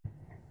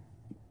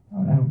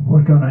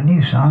 Work on a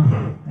new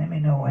song. Let me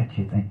know what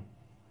you think.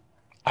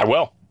 I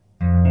will.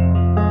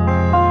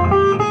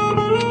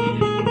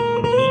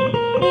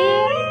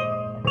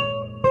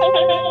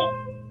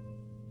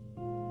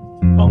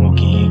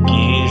 Funky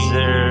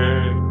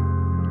geezer.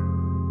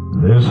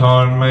 This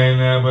heart may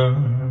never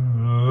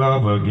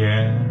love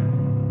again.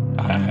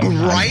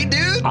 Right,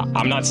 dude?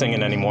 I'm not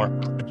singing anymore.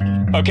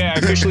 Okay, I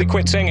officially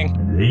quit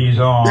singing. These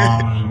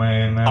arms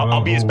may never.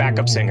 I'll be his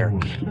backup singer.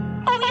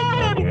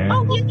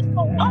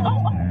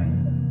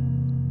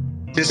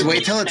 Just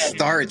wait till it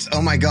starts.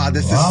 Oh my God,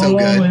 this is so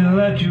good. I'll only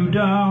let you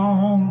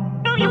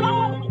down. No, you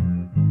won't.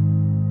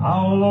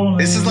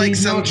 This is like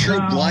some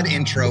True Blood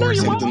intro or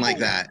something like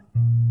that.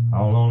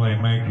 I'll only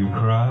make you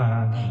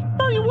cry.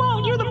 No, you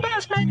won't. You're the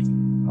best,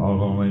 man.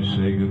 I'll only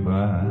say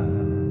goodbye.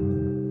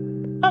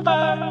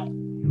 Bye-bye.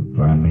 You'll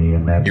find me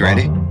in that. You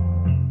ready?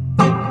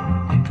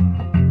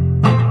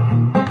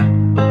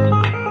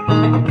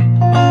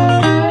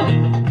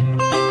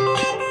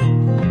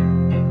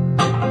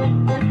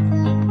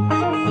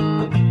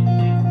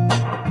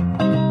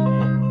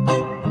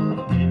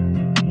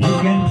 You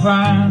can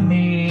find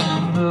me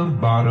in the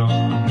bottom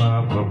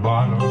of a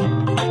bottle.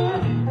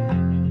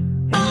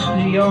 It's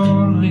the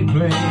only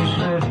place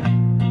that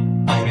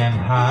I can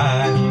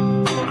hide.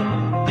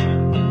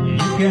 You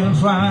can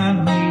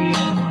find me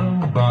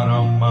in the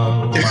bottom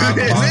of my bottle.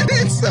 Isn't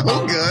it so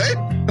good?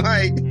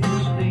 Like,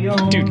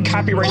 dude,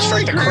 copyright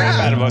strike the crap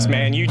out of us,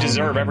 man. You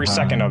deserve every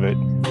second of it.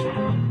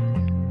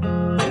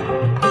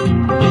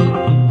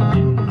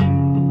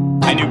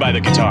 I knew by the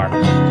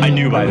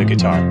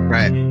guitar.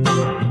 Right.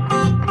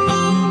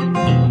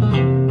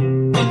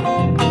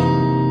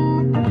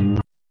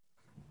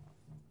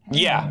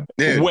 Yeah.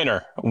 Dude.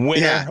 Winner.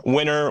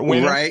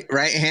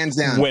 Right, hands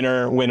down.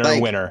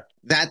 Winner.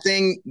 That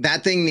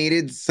thing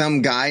needed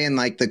some guy in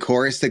like the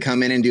chorus to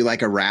come in and do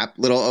like a rap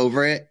little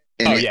over it.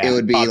 And it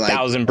would be like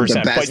 1,000%.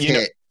 The best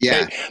hit.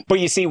 But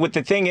you see, what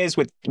the thing is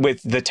with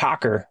the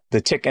talker, the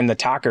tick and the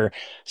talker,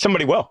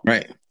 somebody will.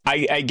 Right.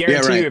 I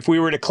guarantee you, if we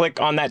were to click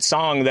on that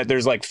song, that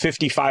there's like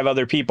 55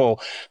 other people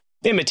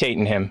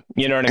imitating him.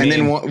 You know what I mean?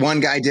 And then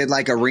one guy did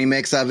like a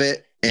remix of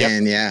it.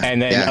 And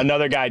and then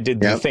another guy did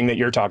the thing that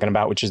you're talking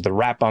about, which is the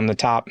rap on the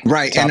top.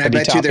 Right. And I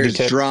bet you there's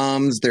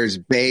drums, there's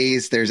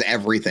bass, there's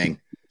everything.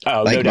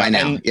 Oh, like no doubt. by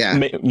now.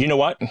 And you know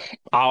what?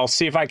 I'll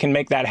see if I can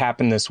make that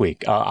happen this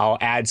week. I'll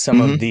add some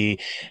of the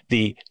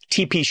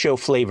TP show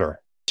flavor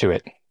to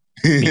it,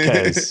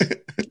 because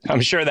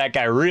I'm sure that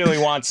guy really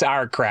wants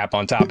our crap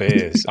on top of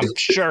his. I'm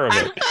sure of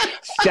it.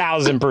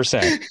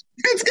 1,000%.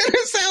 It's going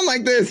to sound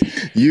like this.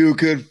 You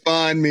could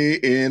find me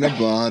in a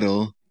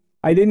bottle.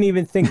 I didn't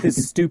even think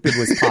this stupid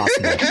was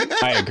possible.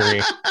 I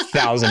agree.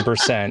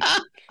 1,000%.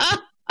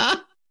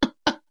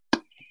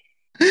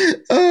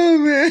 Oh,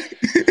 man.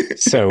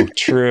 So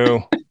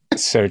true.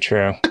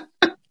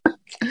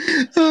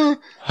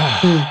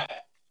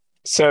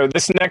 So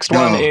this next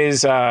one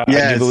is, I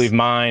do believe,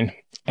 mine,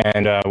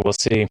 and we'll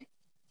see.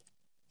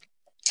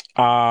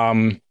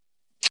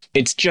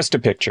 It's just a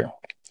picture.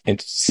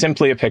 It's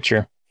simply a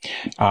picture.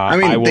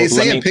 They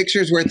say a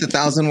picture's worth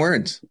 1,000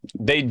 words.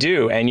 They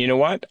do. And you know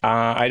what?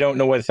 I don't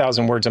know what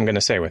 1,000 words I'm going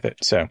to say with it.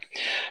 So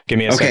give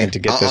me a second to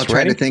get this ready. I'll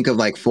try to think of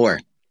like 4.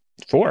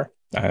 4.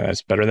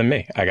 That's better than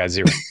me. I got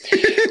 0.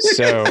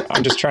 So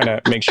I'm just trying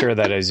to make sure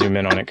that I zoom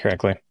in on it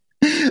correctly.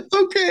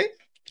 Okay.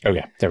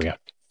 Okay, there we go.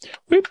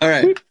 Whoop, all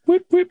right.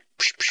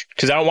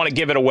 Because I don't want to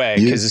give it away.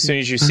 Because as soon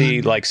as you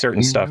see like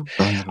certain stuff,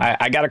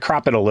 I got to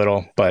crop it a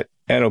little, but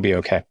it'll be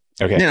okay.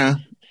 Okay. Yeah,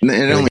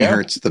 it only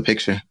hurts the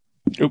picture.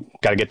 Oop,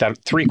 got to get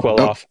that 3-quill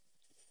off.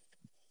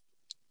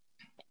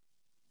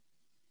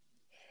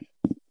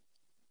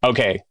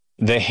 Okay,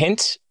 the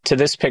hint to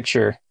this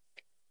picture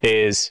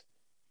is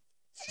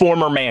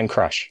former man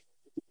crush.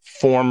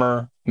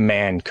 Former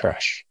man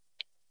crush.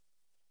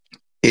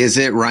 Is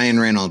it Ryan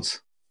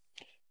Reynolds?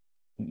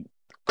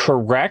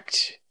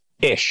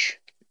 Correct-ish.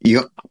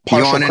 You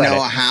want to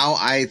know how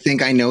I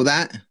think I know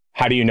that?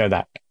 How do you know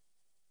that?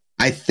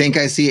 I think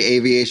I see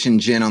aviation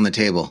gin on the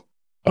table.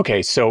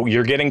 Okay, so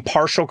you're getting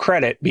partial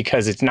credit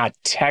because it's not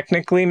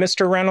technically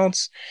Mr.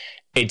 Reynolds.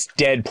 It's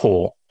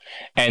Deadpool.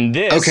 And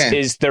this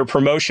is their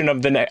promotion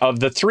of the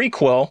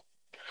 3-quill,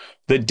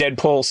 the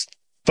Deadpool's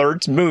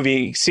third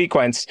movie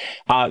sequence.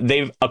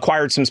 They've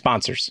acquired some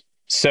sponsors.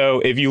 So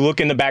if you look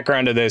in the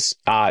background of this,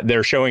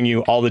 they're showing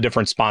you all the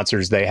different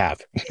sponsors they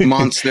have.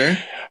 Monster.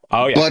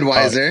 Oh, yeah.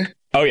 Budweiser.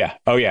 Oh, yeah.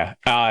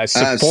 Sapporo.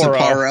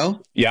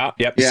 Sapporo. Yep.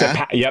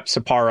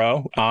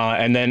 Sapporo.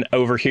 And then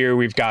over here,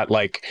 we've got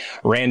like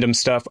random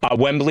stuff.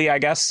 Wembley, I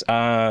guess.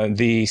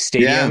 The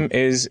stadium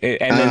is.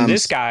 And then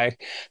this guy,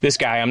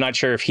 I'm not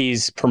sure if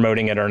he's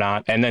promoting it or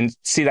not. And then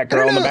see that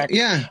girl in the back?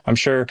 Yeah. I'm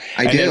sure.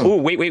 I do. Oh,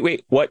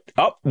 wait. What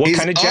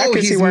kind of jacket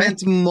is he wearing?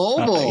 Mint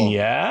Mobile.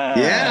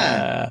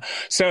 Yeah.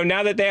 So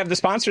now that they have the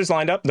sponsors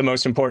lined up, the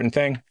most important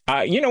thing.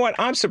 You know what?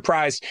 I'm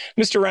surprised.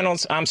 Mr.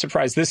 Reynolds, I'm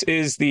surprised. This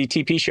is the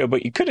TP show,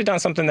 but you could have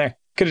done something there.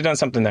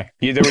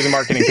 There was a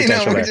marketing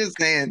potential we're there. Just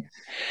saying.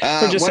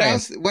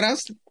 What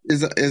else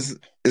is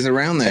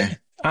around there?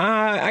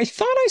 I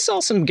thought I saw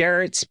some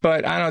Garrett's,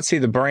 but I don't see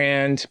the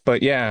brand.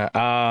 But yeah,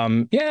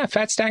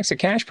 fat stacks of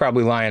cash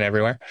probably lying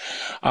everywhere.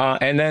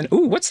 And then,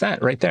 what's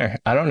that right there?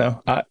 I don't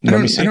know. I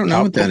don't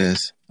know what that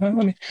is. Let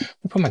me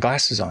put my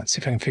glasses on. See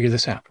if I can figure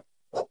this out.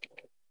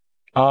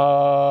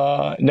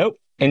 Nope.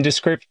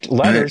 Indescript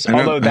letters,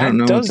 although that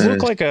does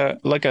look like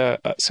a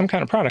some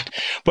kind of product.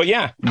 But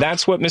yeah,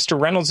 that's what Mr.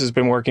 Reynolds has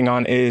been working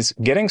on, is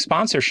getting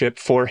sponsorship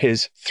for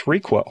his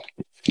 3-quill,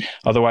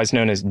 otherwise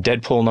known as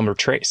Deadpool number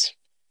trace.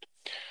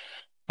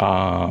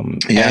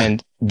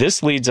 And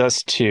this leads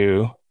us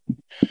to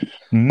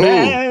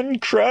Man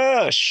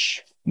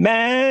Crush.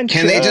 Man Crush.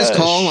 Can they just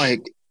call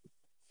like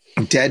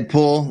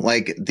Deadpool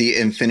like the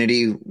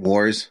Infinity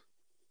Wars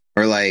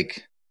or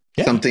like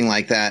something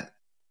like that?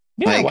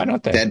 Yeah, like why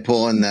don't they?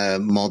 Deadpool in the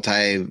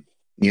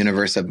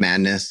multi-universe of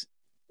madness.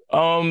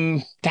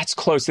 That's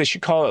close. They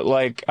should call it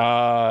like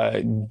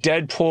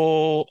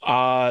Deadpool.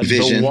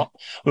 Vision. No.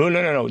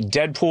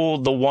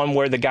 Deadpool, the one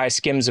where the guy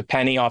skims a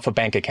penny off of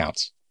bank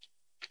accounts.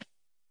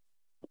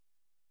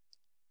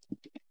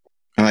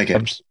 I like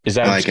it. Is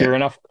that obscure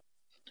enough?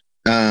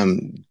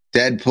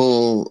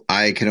 Deadpool,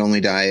 I could only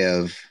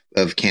die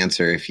of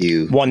cancer if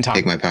you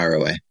take my power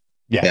away.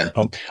 Yeah.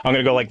 I'm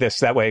gonna go like this.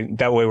 That way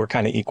we're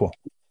kind of equal.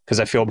 Because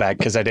I feel bad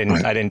because I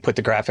didn't put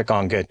the graphic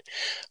on good.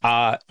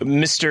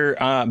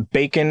 Mr.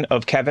 Bacon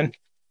of Kevin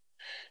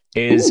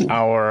is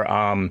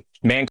our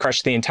man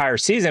crush the entire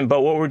season.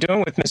 But what we're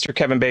doing with Mr.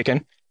 Kevin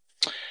Bacon,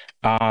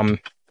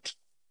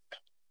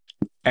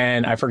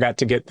 and I forgot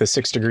to get the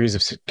 6 Degrees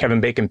of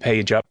Kevin Bacon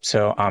page up,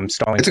 so I'm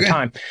stalling for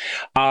time.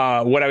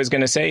 What I was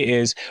going to say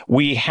is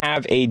we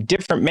have a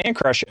different man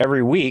crush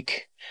every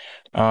week.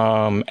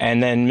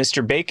 And then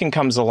Mr. Bacon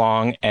comes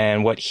along,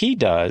 and what he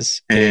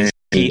does is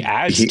he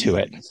adds to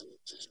it.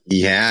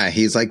 Yeah,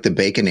 he's like the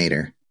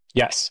Baconator.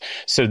 Yes.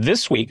 So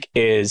this week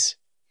is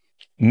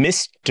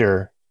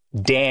Mr.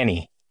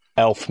 Danny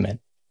Elfman.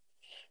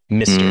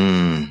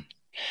 And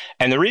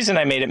the reason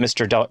I made it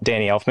Mr.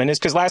 Danny Elfman is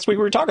because last week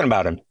we were talking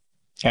about him.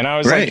 And I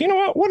was like, you know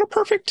what? What a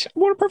perfect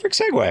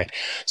segue.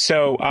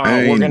 So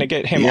we're going to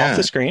get him off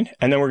the screen,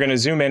 and then we're going to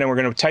zoom in and we're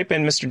going to type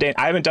in Mr. Dan.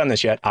 I haven't done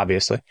this yet,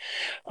 obviously.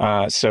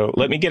 So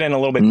let me get in a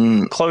little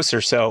bit closer.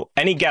 So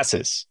any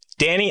guesses?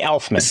 Danny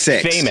Elfman,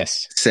 6.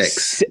 famous.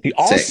 6.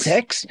 All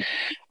 6?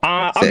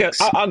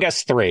 I'll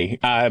guess 3.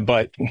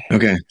 But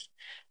okay.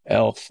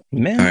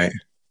 Elfman. All right.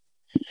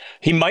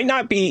 He might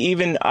not be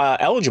even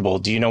eligible.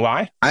 Do you know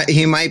why?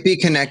 He might be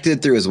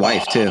connected through his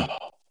wife too.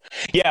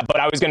 Yeah, but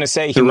I was going to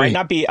say he might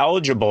not be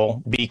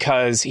eligible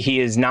because he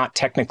is not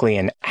technically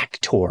an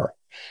actor.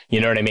 You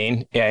know what I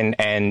mean?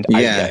 And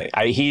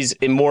he's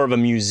more of a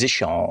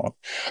musician.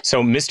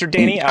 So Mr.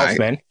 Danny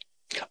Elfman.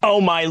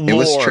 Oh my Lord. It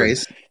was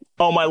Trace.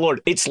 Oh my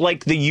Lord. It's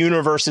like the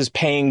universe is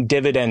paying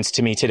dividends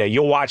to me today.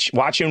 You'll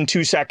watch in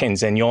 2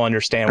 seconds and you'll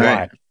understand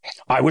why.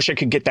 I wish I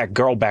could get that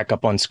girl back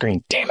up on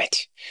screen. Damn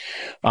it.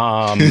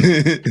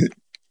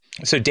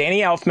 So Danny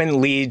Elfman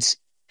leads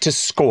to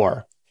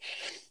score.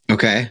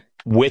 Okay.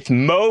 With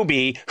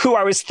Moby, who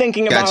I was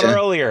thinking about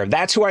earlier.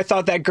 That's who I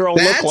thought that girl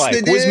looked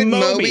like. Was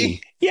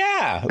Moby.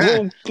 Yeah.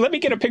 Well, let me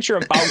get a picture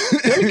of.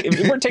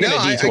 We're taking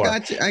a detour.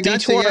 I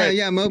got you.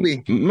 Yeah,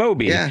 Moby.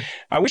 Moby. Yeah.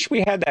 I wish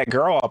we had that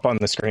girl up on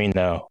the screen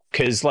though,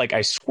 because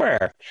I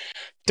swear,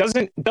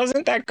 Doesn't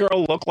that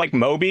girl look like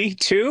Moby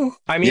too?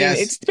 I mean,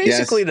 it's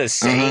basically the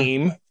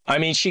same. I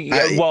mean, she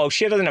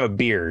doesn't have a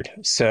beard,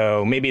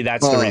 so maybe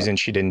that's the reason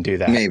she didn't do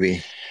that.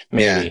 Maybe.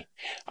 Yeah.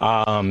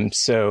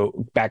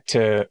 So back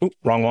to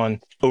wrong one.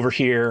 Over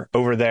here,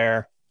 over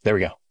there. There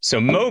we go.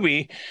 So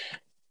Moby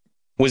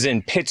was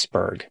in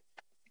Pittsburgh.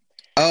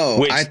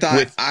 Oh,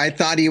 I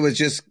thought he was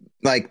just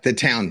like the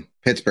town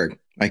Pittsburgh,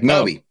 like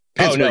Moby.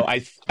 Pittsburgh. Oh no, I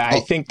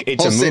think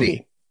it's a movie.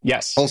 City.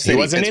 Yes, whole city, he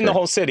wasn't in the Pittsburgh.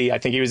 whole city. I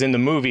think he was in the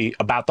movie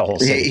about the whole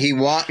city.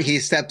 He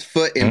stepped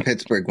foot in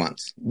Pittsburgh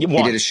once. He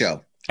did a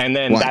show, and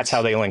then that's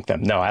how they linked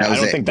them. No, I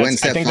don't think that's. When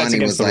Stefani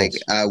was like,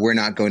 rules. "We're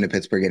not going to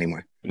Pittsburgh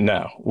anymore."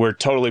 No, we're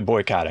totally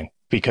boycotting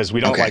because we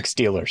don't like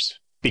Steelers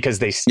because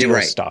they steal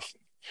stuff.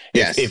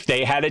 Yes. If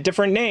they had a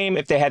different name,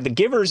 if they had the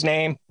giver's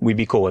name, we'd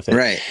be cool with it.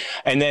 Right.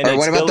 And then, or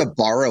what about the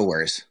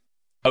borrowers?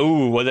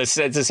 Oh, well, it's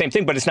the same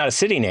thing, but it's not a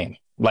city name.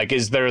 Like,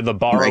 is there the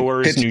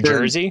borrowers, New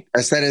Jersey?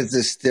 I said it's the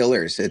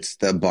Steelers. It's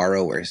the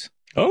borrowers.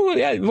 Oh,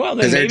 yeah. Well,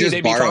 then they're maybe just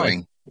they'd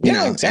borrowing, be fine. you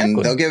know, exactly.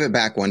 and they'll give it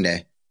back one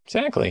day.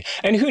 Exactly.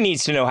 And who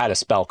needs to know how to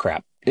spell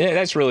crap? Yeah,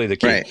 that's really the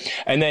key. Right.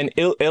 And then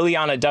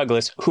Ileana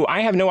Douglas, who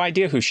I have no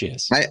idea who she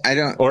is. I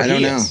don't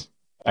know.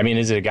 I mean,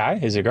 is it a guy?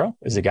 Is it a girl?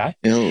 Is it a guy?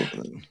 No.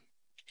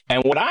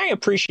 And what I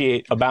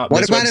appreciate about what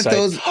this about website, if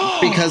those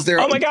because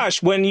they're oh my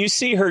gosh, when you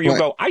see her, you'll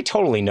go, I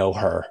totally know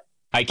her.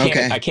 I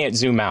can't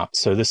zoom out,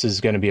 so this is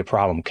going to be a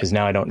problem because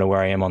now I don't know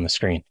where I am on the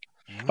screen.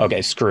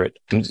 Okay, screw it.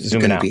 I'm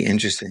zooming out. It's going to be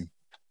interesting.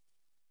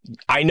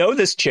 I know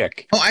this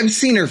chick. Oh, I've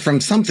seen her from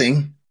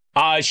something.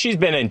 She's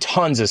been in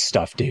tons of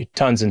stuff, dude.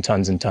 Tons and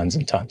tons and tons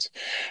and tons.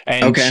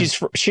 And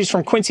she's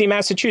from Quincy,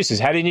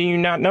 Massachusetts. How did you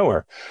not know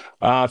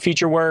her?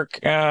 Feature work,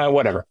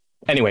 whatever.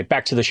 Anyway,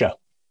 back to the show.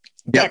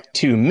 Back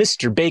to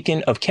Mr.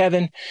 Bacon of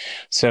Kevin.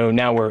 So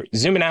now we're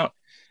zooming out.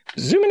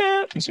 Zoom.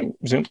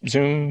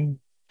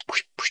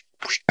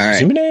 All right.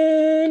 Zooming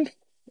in.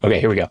 Okay,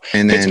 here we go.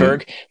 And then,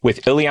 Pittsburgh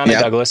with Ileana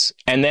Douglas.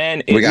 And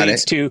then it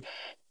leads to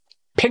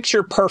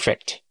Picture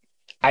Perfect.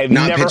 I've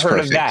never heard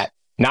of that.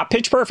 Not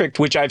Pitch Perfect,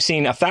 which I've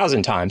seen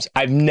 1,000 times.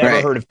 I've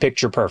never heard of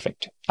Picture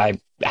Perfect.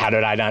 How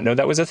did I not know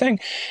that was a thing?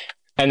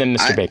 And then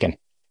Mr. Bacon.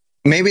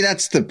 Maybe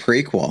that's the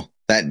prequel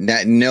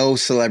that no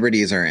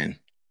celebrities are in.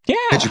 Yeah.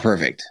 Picture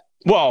Perfect.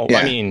 Well,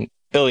 I mean,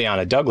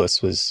 Ileana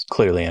Douglas was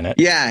clearly in it.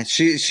 Yeah,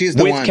 she's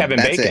the one. With Kevin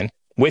Bacon.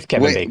 With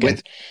Kevin Bacon.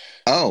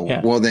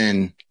 Well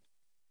then,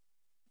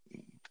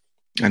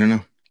 I don't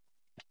know.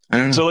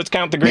 So let's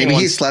count the green Maybe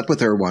ones. he slept with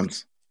her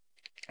once.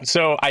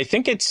 So I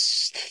think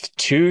it's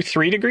 2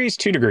 degrees.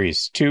 I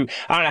don't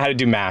know how to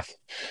do math.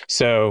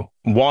 So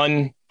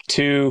 1,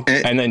 2,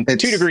 and then 2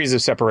 degrees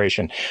of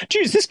separation.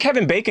 Geez, this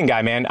Kevin Bacon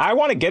guy, man, I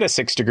want to get a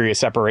 6 degree of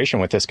separation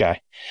with this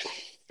guy.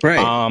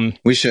 Right.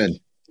 We should.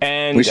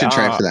 And we should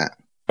try for that.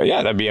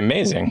 Yeah, that'd be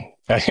amazing.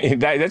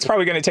 That's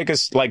probably going to take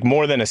us like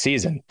more than a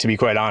season, to be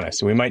quite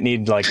honest. We might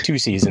need like 2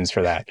 seasons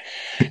for that.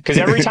 Because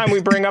every time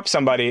we bring up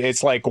somebody,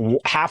 it's like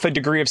half a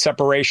degree of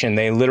separation.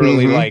 They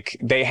literally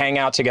they hang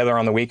out together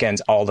on the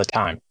weekends all the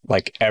time,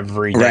 like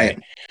every day.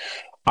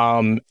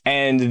 Right.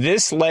 And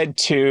this led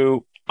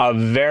to a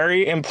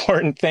very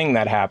important thing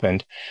that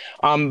happened.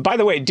 By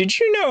the way, did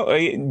you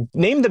know,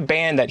 name the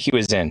band that he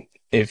was in,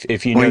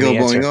 if you know the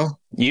answer. Boingo?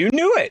 You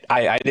knew it.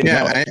 I didn't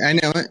know it. I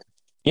know it.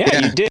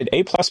 Yeah, you did. A++.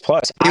 He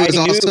was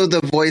also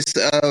the voice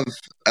of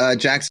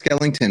Jack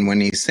Skellington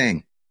when he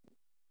sang.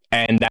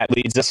 And that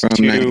leads us to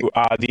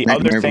the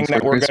other thing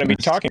that we're going to be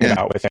talking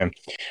about with him,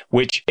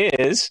 which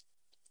is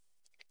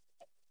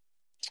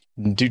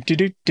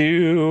Danny,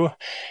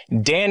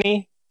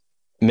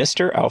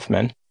 Mr.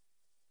 Elfman,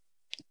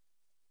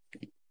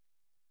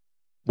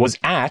 was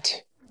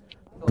at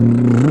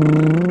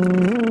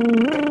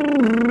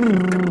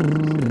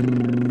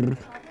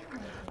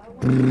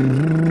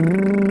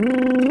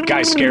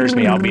guy scares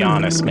me, I'll be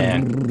honest,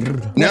 man.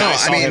 No,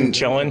 I mean, him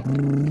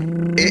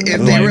chilling.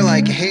 If they were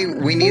like, hey,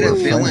 we need a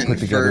villain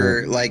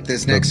for like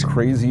this next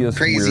crazy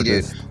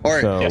dude,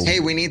 or hey,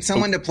 we need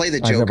someone to play the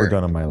Joker. I've ever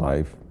done in my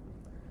life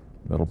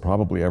that'll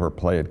probably ever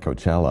play at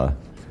Coachella.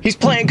 He's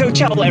playing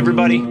Coachella,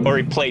 everybody, or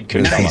he played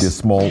Coachella. Nice.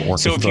 Small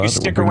so if you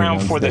stick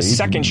around for the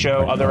second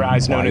show,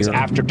 otherwise known as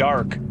After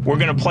Dark, we're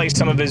going to play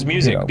some of his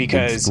music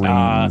because,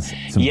 I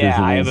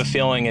have a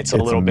feeling it's a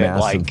little bit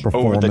like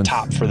over the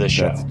top for the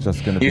show.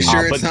 You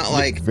sure it's not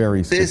like,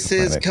 this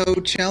is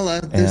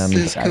Coachella, this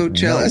is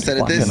Coachella, instead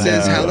of this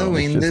is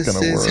Halloween, this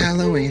is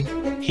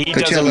Halloween. He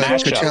does a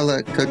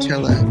mashup.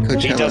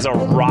 Coachella. He does a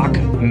rock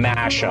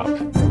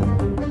mashup.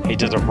 He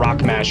does a rock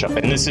mashup,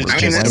 and this is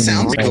just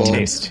a brief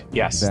taste.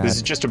 Yes, this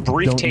is just a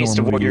brief taste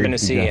of what you're going to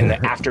see in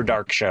the After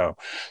Dark show.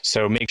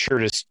 So make sure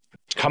to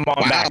come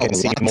on back and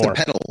see more.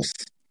 Pedals.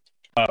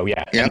 Oh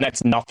yeah, and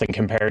that's nothing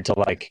compared to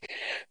like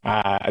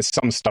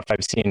some stuff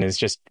I've seen is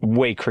just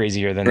way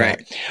crazier than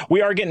that.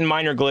 We are getting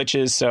minor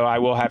glitches, so I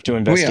will have to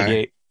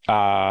investigate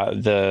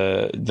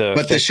the.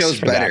 But the show's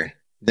better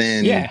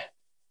than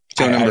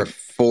show number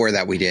 4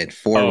 that we did.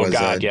 4 was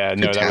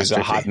that was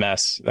a hot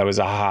mess. That was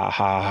a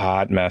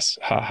hot mess.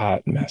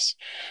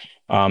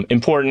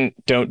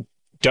 Important. Don't.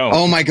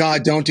 Oh my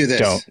God! Don't do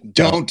this.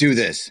 Don't do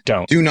this.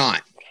 Don't. Do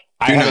not.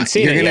 I haven't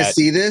seen it yet. You're going to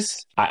see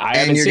this,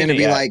 and you're going to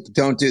be like,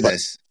 "Don't do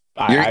this."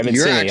 You're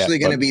actually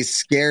going to be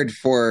scared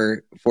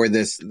for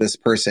this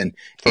person.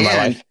 For my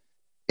life.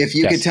 If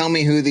you could tell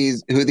me who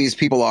these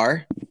people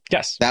are,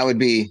 yes, that would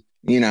be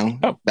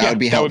that would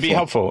be helpful. That would be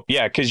helpful.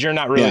 Yeah, because you're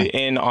not really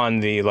in on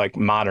the like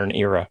modern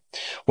era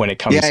when it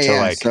comes to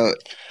television.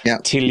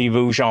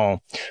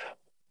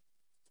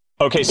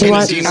 Okay, so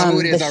this is who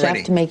it is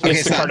already. It's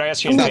the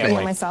Kardashian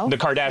family. The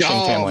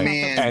Kardashian family,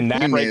 man, and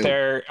that right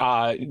there,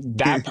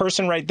 that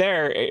person right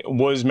there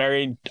was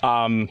married.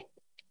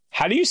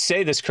 How do you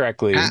say this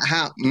correctly?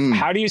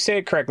 How do you say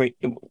it correctly?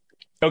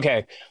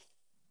 Okay.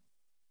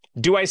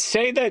 Do I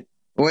say that?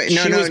 Wait,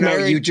 no.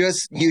 You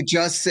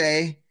just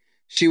say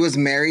she was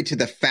married to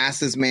the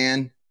fastest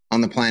man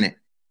on the planet.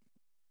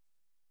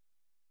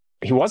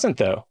 He wasn't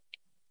though.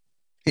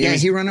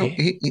 He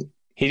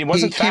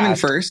wasn't came in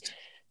first.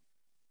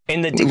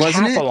 In the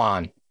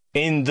decathlon.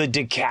 In the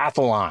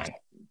decathlon.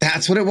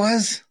 That's what it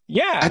was?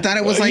 Yeah. I thought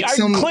it was like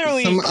some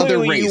other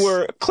race. You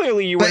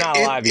were not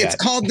alive yet. It's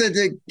called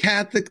the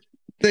Catholic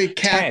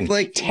 10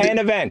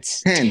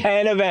 events.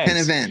 10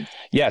 events.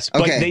 Yes,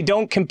 but they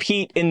don't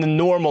compete in the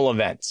normal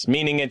events,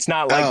 meaning it's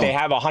not like they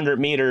have 100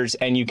 meters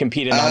and you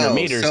compete in 100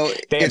 meters. So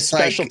they have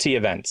specialty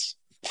events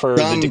for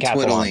the decathlon.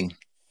 Twiddling.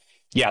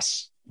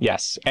 Yes.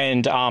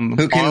 And arm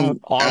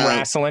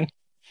wrestling.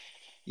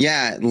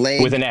 Yeah,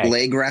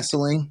 leg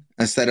wrestling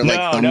instead of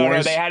thumb wars.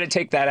 No, they had to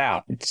take that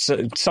out. It's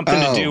something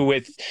to do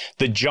with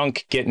the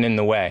junk getting in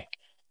the way.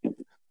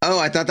 Oh,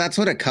 I thought that's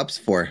what a cup's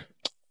for.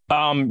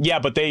 Yeah,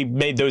 but they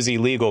made those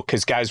illegal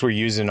because guys were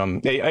using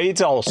them.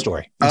 It's all a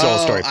story.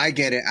 I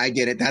get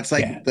it. That's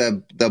like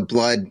the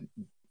blood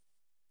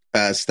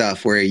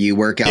stuff where you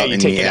work out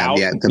and take it out.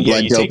 Yeah, the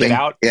blood doping. Take it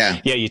out. Yeah,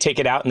 you take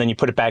it out and then you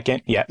put it back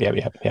in. Yeah.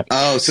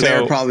 Oh, so they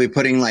were probably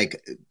putting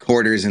like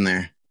quarters in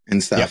there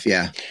and stuff.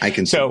 Yeah, I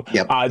can. So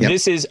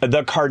this is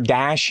the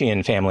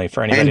Kardashian family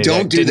for anybody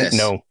that didn't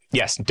know.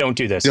 Yes, don't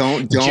do this.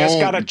 Don't. Just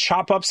gotta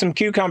chop up some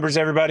cucumbers,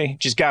 everybody.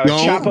 Just gotta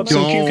chop up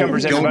some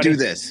cucumbers, everybody. Don't do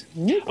this.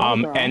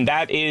 And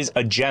that is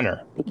a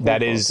Jenner.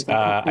 That is,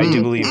 I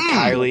do believe,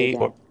 Kylie.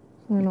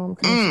 I know, I'm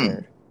kind of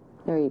scared.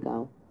 There you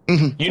go.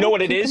 You know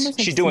what it is?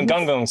 She's doing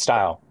Gangnam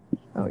style.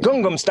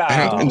 Gangnam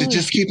style.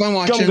 Just keep on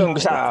watching. Gangnam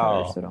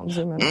style.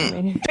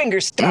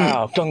 Finger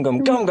style.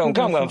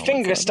 Gangnam.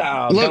 Finger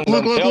style. Look.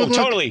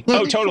 Totally. Do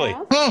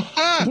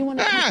you want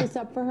to pick this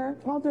up for her?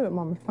 I'll do it,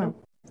 Mom. Fine.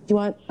 Do you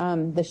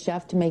want the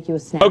chef to make you a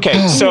snack?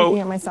 Okay,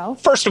 so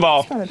first of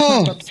all, we're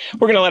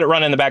going to let it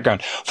run in the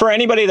background. For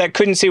anybody that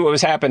couldn't see what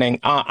was happening,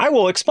 I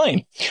will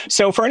explain.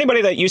 So for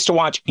anybody that used to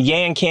watch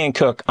Yan Can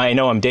Cook, I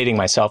know I'm dating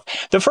myself.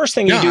 The first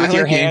thing you do with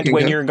your hand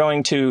when you're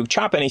going to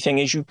chop anything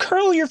is you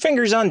curl your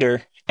fingers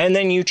under and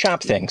then you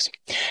chop things.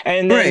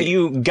 And then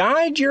you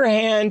guide your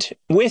hand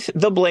with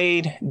the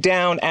blade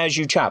down as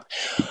you chop.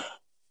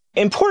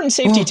 Important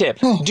safety tip.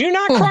 Do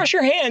not cross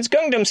your hands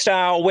Gangnam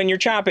style when you're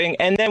chopping.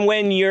 And then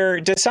when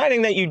you're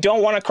deciding that you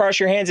don't want to cross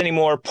your hands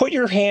anymore, put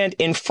your hand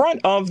in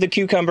front of the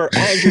cucumber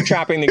as you're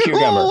chopping the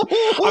cucumber.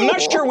 I'm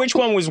not sure which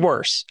one was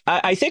worse.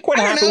 I think what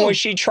happened was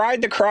she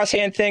tried the cross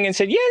hand thing and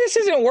said, yeah, this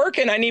isn't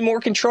working. I need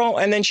more control.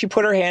 And then she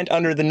put her hand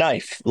under the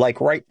knife,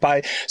 like right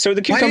by. So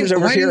the cucumber's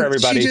over here,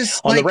 everybody,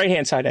 on the right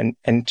hand side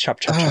and chop.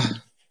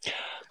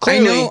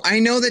 Clearly, I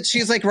know that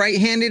she's like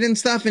right-handed and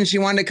stuff, and she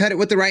wanted to cut it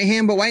with the right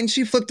hand, but why didn't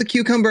she flip the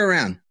cucumber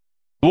around?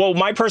 Well,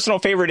 my personal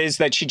favorite is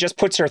that she just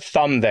puts her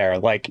thumb there.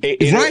 Like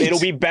it'll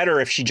be better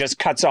if she just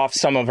cuts off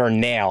some of her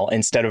nail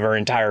instead of her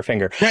entire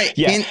finger. Right.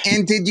 Yeah.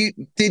 And did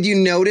you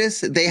notice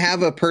they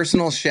have a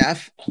personal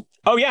chef?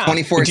 Oh yeah.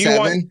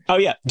 24/7. Oh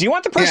yeah. Do you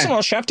want the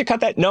personal chef to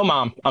cut that? No,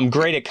 Mom. I'm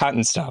great at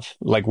cutting stuff.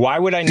 Like, why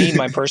would I need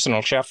my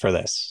personal chef for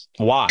this?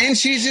 Why? And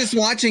she's just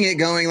watching it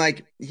going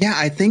like, yeah,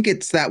 I think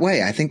it's that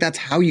way. I think that's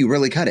how you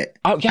really cut it.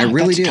 Oh yeah. I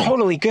really do.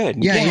 Totally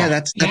good. Yeah.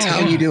 That's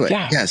how you do it.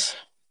 Yeah. Yes.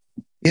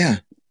 Yeah.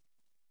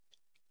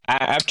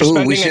 After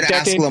spending we should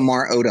ask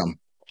Lamar Odom.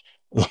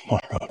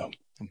 Lamar Odom.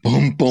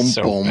 Boom, boom,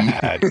 so boom.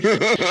 Bad.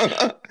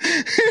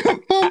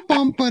 Bum,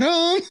 bum,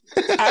 ba-dum.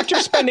 After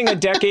spending a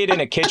decade in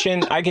a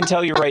kitchen, I can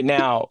tell you right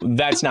now,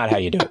 that's not how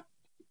you do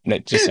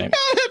it. Just saying. No,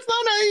 that's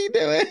not how you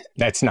do it.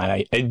 That's not how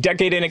you, a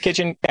decade in a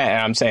kitchen.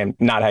 I'm saying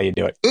not how you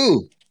do it.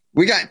 Ooh,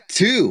 we got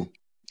two.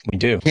 We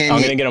do. I'm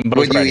going to get them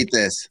both ready. Would you eat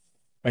this?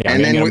 Yeah,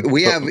 and then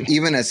we have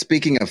even a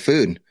speaking of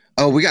food.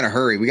 Oh, we got to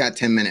hurry. We got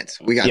 10 minutes.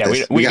 We got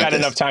this. We got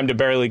enough time to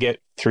barely get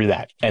through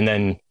that. And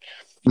then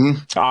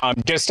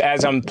just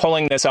as I'm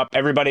pulling this up,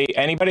 anybody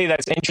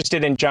that's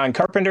interested in John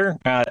Carpenter,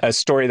 a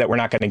story that we're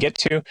not going to get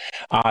to,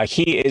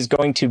 he is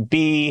going to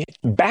be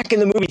back in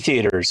the movie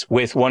theaters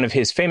with one of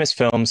his famous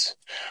films.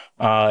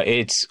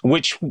 It's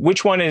which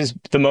one is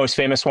the most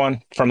famous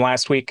one from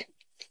last week?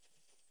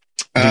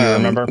 Do you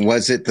remember?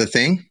 Was it The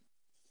Thing?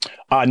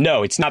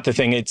 No, it's not The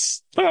Thing.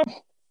 It's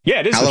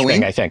it is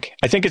Halloween? The Thing.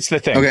 I think it's The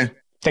Thing. Okay. I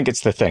think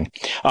it's The Thing.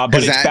 But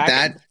it's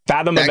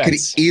Fathom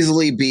Events. Could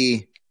easily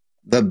be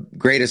the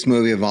greatest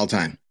movie of all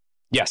time.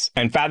 Yes,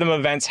 and Fathom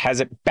Events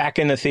has it back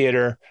in the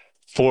theater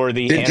for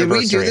the anniversary. Did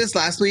we do this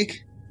last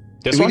week?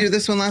 Did we do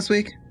this one last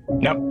week?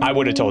 No, I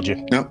would have told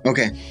you. No,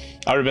 okay.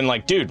 I would have been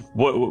like, dude,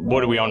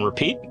 what are we on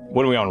repeat?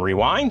 What are we on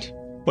rewind?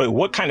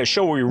 What kind of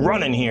show are we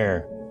running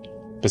here?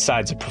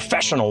 Besides a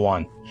professional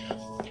one.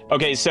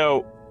 Okay,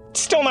 so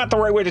still not the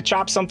right way to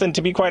chop something,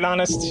 to be quite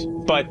honest,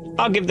 but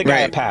I'll give the guy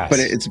a pass. But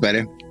it's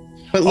better.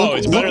 But look,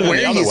 it's better look than where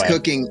the other he's way.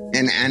 cooking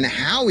and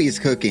how he's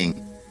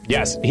cooking.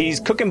 Yes, he's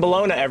cooking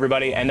bologna,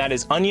 everybody, and that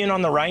is onion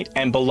on the right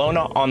and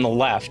bologna on the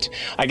left.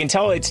 I can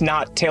tell it's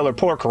not Taylor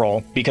pork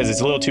roll because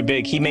it's a little too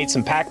big. He made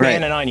some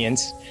Pac-Man and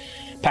onions.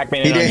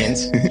 Pac-Man and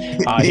onions.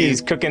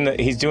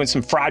 He's doing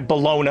some fried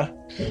bologna.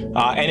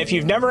 And if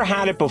you've never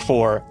had it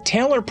before,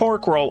 Taylor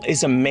pork roll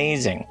is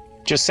amazing.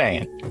 Just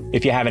saying,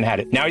 if you haven't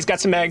had it. Now he's got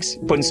some eggs,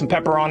 putting some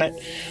pepper on it,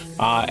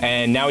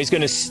 and now he's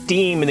going to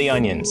steam the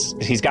onions.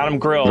 He's got them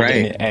grilled,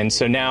 and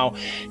so now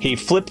he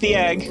flipped the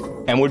egg,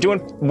 and we're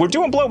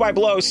doing blow by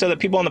blow so that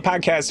people on the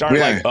podcast aren't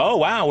like, oh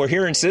wow, we're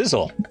hearing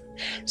sizzle.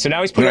 So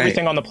now he's put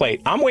everything on the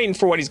plate. I'm waiting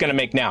for what he's going to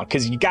make now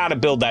because you got to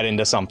build that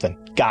into something.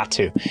 Got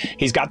to.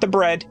 He's got the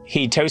bread.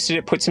 He toasted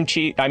it. Put some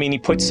cheese. I mean, he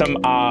put some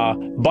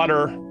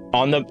butter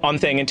on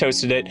thing and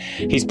toasted it.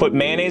 He's put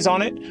mayonnaise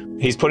on it.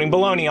 He's putting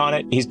bologna on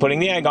it. He's putting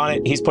the egg on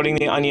it. He's putting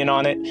the onion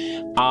on it.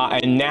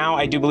 And now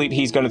I do believe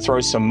he's going to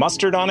throw some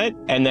mustard on it.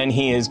 And then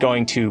he is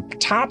going to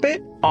top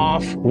it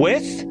off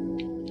with,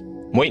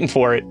 I'm waiting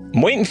for it.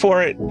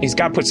 He's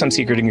got to put some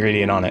secret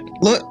ingredient on it.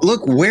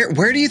 Look,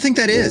 where do you think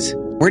that is?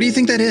 Where do you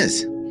think that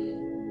is?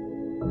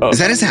 Is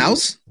that his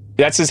house?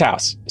 That's his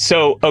house.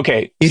 So,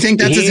 okay. You think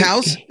that's his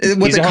house?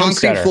 With the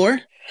concrete floor?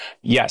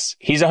 Yes,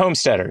 he's a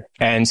homesteader,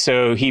 and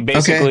so he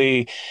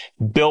basically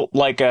built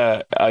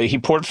he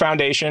poured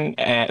foundation,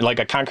 like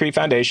a concrete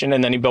foundation,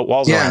 and then he built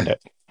walls around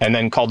it, and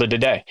then called it a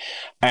day.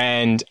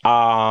 And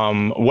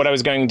what I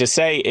was going to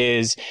say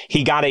is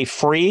he got a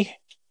free,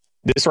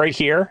 this right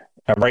here,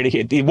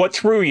 what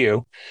threw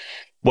you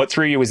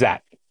is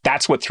that.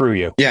 That's what threw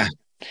you. Yeah.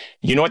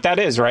 You know what that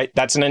is, right?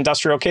 That's an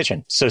industrial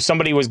kitchen. So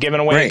somebody was giving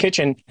away a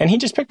kitchen, and he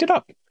just picked it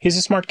up. He's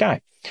a smart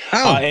guy.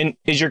 Oh. And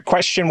is your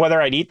question whether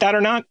I'd eat that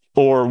or not?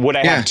 Or would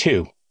I have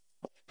two?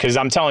 Because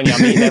I'm telling you,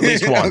 I'm eating at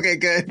least one. Okay,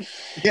 good.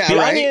 Yeah, the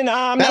onion,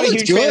 I'm not a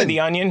huge fan of the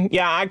onion.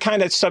 Yeah, I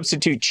kind of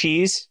substitute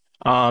cheese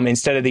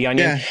instead of the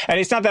onion. Yeah. And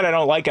it's not that I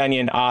don't like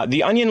onion.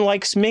 The onion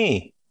likes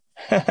me.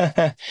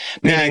 Meaning,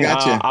 I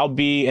gotcha. I'll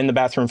be in the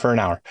bathroom for an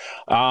hour.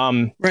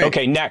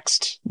 Okay,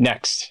 next.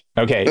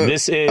 Okay,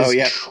 this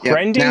is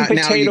trending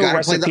potato now you gotta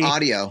recipe. Play the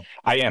audio.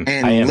 I am.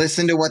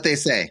 Listen to what they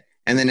say.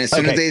 And then as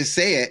soon as they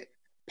say it,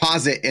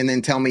 pause it and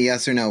then tell me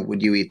yes or no.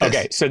 Would you eat this?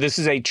 Okay, so this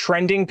is a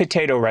trending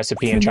potato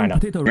recipe in China.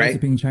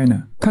 Recipe in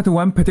China. Cut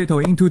one potato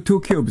into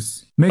 2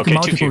 cubes. Make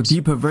multiple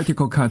deep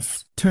vertical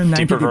cuts. Turn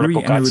 90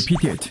 degrees and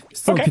repeat it.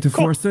 Soak it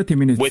for 30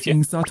 minutes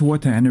in salt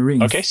water and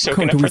rinse. Okay,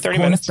 soaking it for 30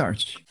 minutes.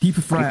 Starch. Deep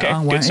fry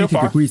on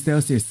 180 degrees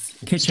Celsius.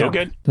 Ketchup.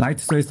 Light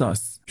soy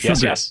sauce.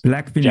 Sugar,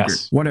 black vinegar,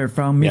 water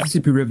from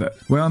Mississippi River.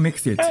 Well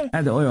mix it,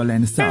 add oil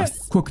and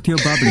sauce. Cook till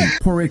bubbling.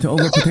 Pour it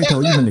over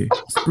potato evenly.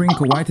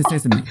 Sprinkle white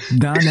sesame.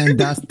 Done and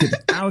dusted.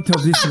 Out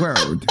of this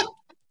world.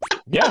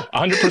 Yeah,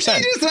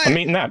 100%. I'm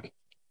eating that.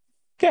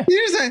 Yeah.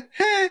 You just like,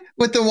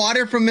 with the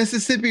water from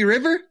Mississippi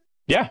River?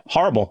 Yeah,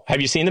 horrible.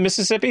 Have you seen the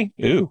Mississippi?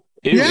 Ooh.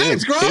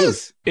 It's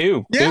gross.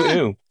 Ew.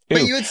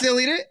 But you would still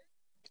eat it?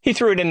 He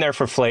threw it in there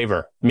for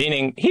flavor,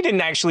 meaning he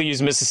didn't actually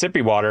use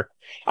Mississippi water.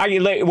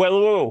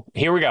 Well,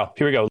 here we go.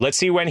 Let's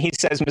see when he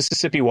says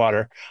Mississippi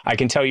water. I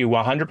can tell you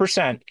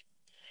 100%.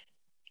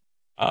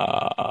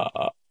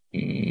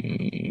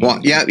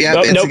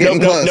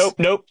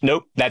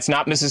 Nope. That's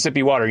not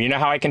Mississippi water. You know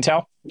how I can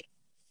tell?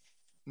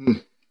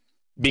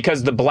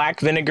 Because the black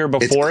vinegar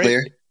before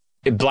it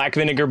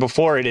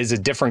is a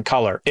different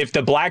color. If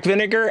the black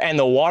vinegar and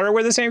the water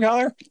were the same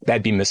color,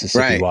 that'd be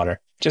Mississippi water.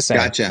 Just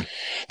saying. Gotcha.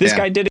 This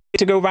guy did it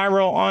to go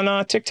viral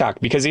on TikTok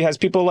because he has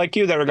people like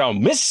you that are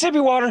going, Mississippi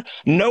water?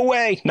 No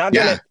way. Not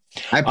doing it.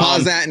 I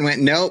paused that and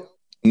went, nope,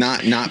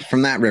 not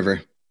from that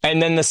river.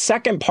 And then the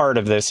second part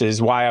of this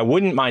is why I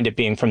wouldn't mind it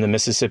being from the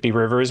Mississippi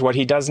River is what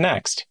he does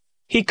next.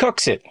 He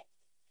cooks it.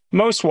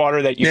 Most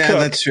water that you cook,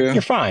 that's true.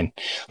 You're fine.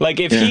 Like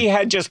if he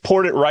had just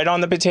poured it right on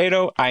the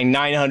potato, I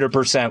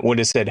 900% would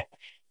have said,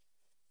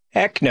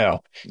 heck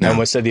no. I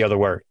almost said the other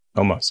word.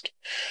 Almost.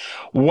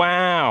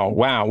 Wow.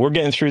 We're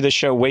getting through this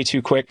show way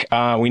too quick.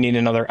 We need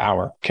another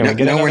hour. Can we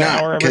get another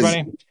hour,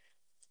 everybody?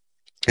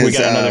 We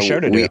got another show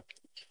to do.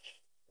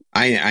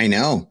 I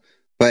know.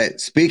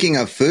 But speaking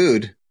of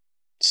food,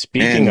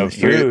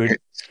 we're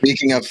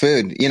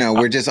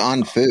just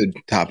on food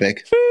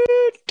topic.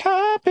 Food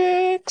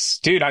topics.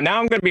 Dude, now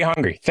I'm going to be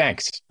hungry.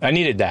 Thanks. I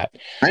needed that.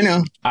 I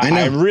know.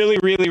 I really,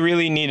 really,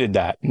 really needed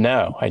that.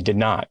 No, I did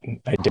not.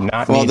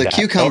 Well, the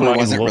cucumber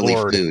wasn't really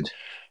food.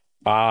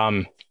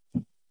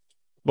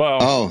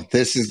 Well,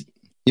 this is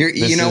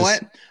you know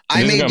what?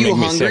 I made you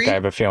hungry. Sick, I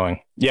have a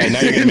feeling. Yeah,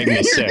 now you're gonna make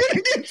me sick.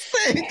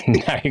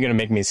 Now you're gonna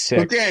make me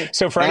sick. Okay.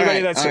 So for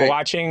anybody that's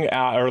watching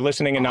or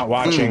listening and not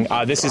watching,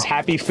 this is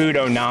Happy Food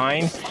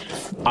 09,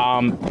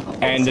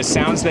 and the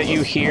sounds that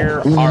you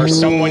hear are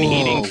someone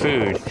eating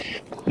food.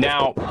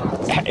 Now,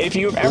 if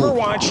you've ever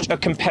watched a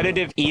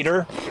competitive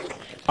eater,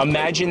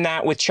 Imagine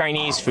that with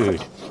Chinese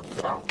food.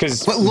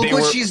 But look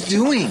what she's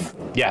doing.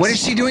 Yes. What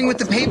is she doing with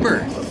the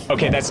paper?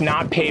 Okay, that's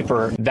not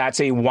paper. That's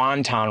a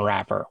wonton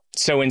wrapper.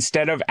 So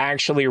instead of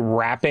actually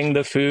wrapping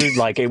the food,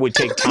 like it would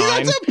take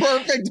time. That's a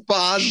perfect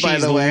pause, by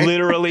the way. She's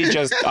literally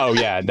just, oh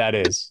yeah, that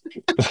is.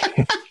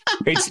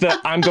 It's the,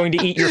 I'm going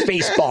to eat your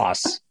face,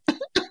 boss.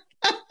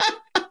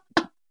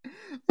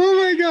 Oh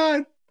my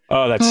God.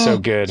 Oh, that's so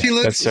good. She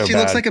looks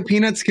like a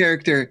Peanuts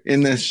character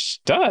in this. She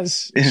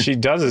does. She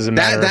does, as a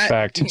matter of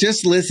fact.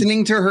 Just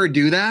listening to her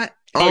do that.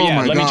 Oh yeah,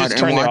 my let God. me just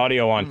turn the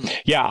audio on.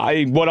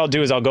 Yeah, what I'll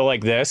do is I'll go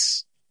like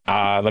this.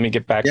 Let me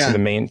get back to the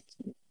main.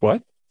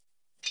 What?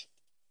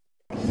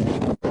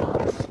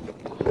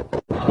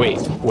 Wait,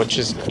 what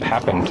just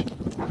happened?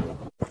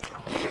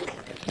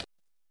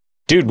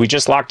 Dude, we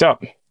just locked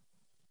up.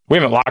 We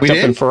haven't locked up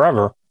in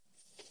forever.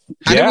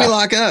 How did we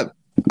lock up?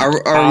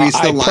 Are we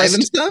still live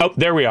and stuff? Oh,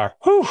 there we are.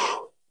 Whew.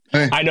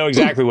 I know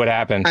exactly what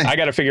happened. I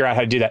got to figure out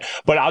how to do that.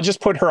 But I'll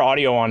just put her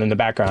audio on in the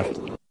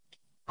background.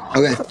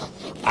 Okay.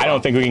 I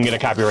don't think we can get a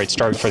copyright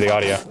strike for the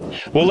audio.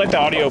 We'll let the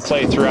audio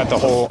play throughout the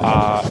whole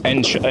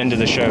end of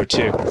the show,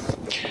 too.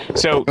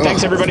 So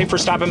thanks, everybody, for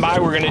stopping by.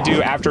 We're going to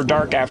do After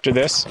Dark after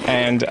this,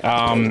 and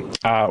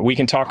we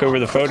can talk over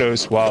the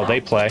photos while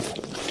they play.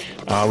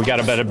 We got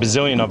about a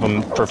bazillion of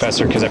them,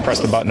 Professor, because I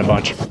pressed the button a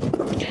bunch.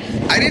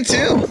 I did,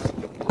 too.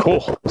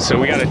 Cool. So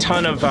we got a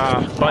ton of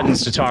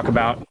buttons to talk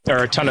about, or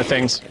a ton of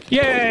things.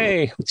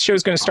 Yay! The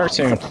show's going to start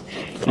soon.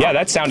 Yeah,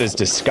 that sound is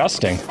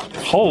disgusting.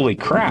 Holy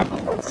crap. You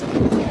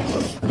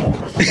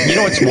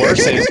know what's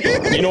worse is,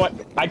 you know what?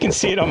 I can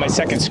see it on my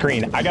second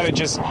screen. I got to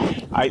just,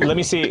 let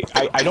me see.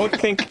 I don't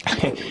think,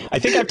 I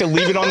think I have to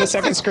leave it on the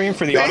second screen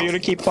for the audio to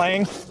keep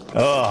playing.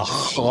 Ugh.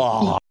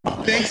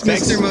 Thanks,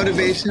 Mr.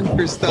 Motivation,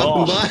 for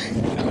stopping by.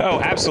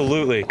 Oh,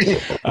 absolutely.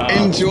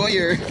 Enjoy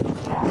your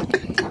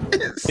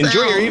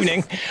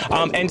evening,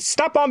 and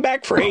stop on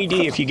back for AD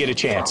if you get a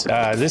chance.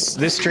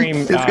 This stream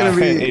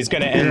is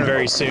going to end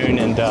very soon,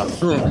 and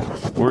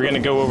we're going to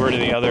go over to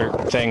the other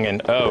thing.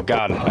 And oh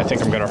god, I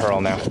think I'm going to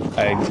hurl now.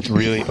 I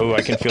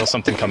can feel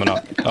something coming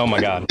up. Oh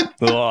my god.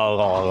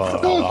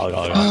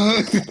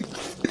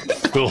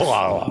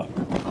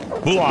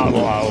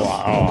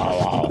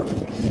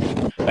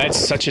 That's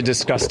such a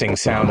disgusting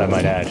sound, I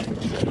might add.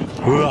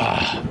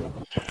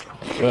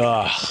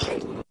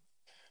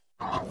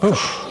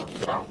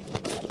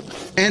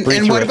 And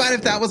what about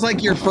if that was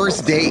like your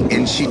first date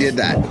and she did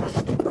that?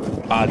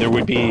 There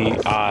would be,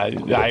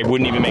 I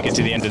wouldn't even make it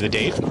to the end of the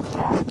date.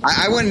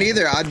 I wouldn't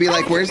either. I'd be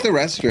like, where's the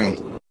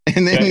restroom?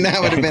 And then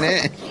that would have been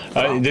it.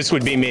 This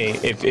would be me.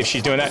 If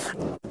she's doing that,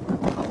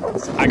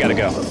 I gotta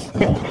go.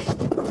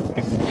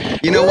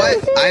 You know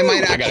what? I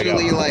might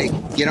actually like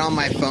get on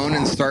my phone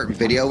and start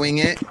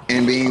videoing it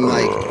and being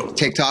like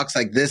TikToks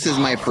like, this is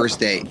my first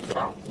date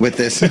with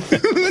this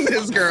with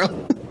this girl.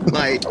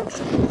 Like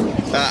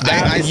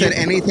I said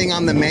anything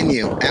on the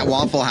menu at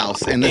Waffle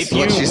House, and this is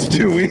what she's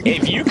doing.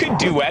 If you could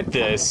duet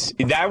this,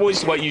 that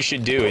was what you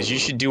should do. Is you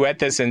should duet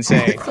this and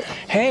say,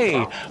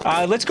 "Hey,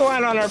 let's go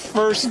out on our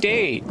first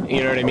date."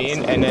 You know what I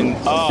mean? And then,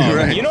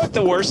 you know what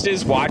the worst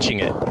is? Watching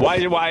it. Why?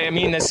 I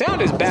mean, the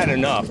sound is bad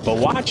enough, but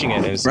watching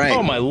it is.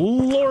 Oh my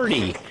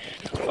lordy!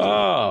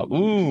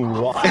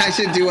 I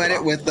should duet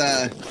it with.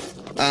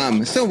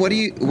 So what do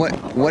you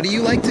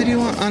like to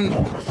do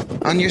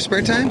on your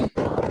spare time?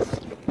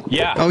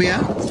 Yeah. Oh,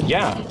 yeah?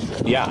 Yeah.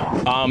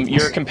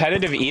 You're a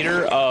competitive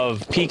eater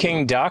of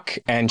Peking duck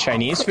and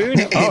Chinese food?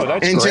 Oh,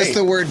 that's and great. Just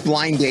the word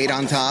blind date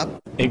on top?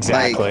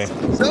 Exactly.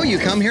 Like, so you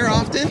come here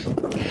often?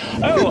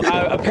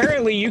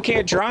 Apparently you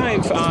can't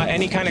drive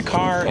any kind of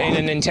car in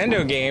a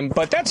Nintendo game,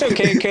 but that's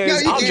okay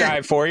because I'll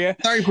drive for you.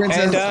 Sorry,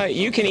 princess. And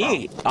you can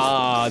eat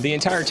the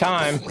entire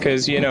time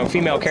because, you know,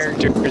 female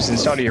characters in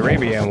Saudi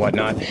Arabia and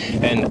whatnot.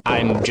 And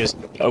I'm just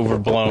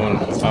overblown.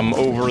 I'm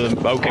over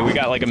the... Okay, we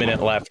got like a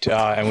minute left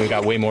and we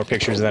got way more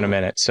pictures than a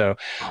minute. So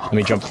let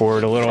me jump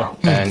forward a little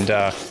and...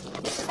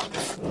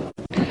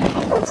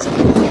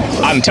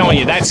 I'm telling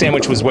you, that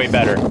sandwich was way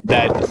better.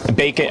 That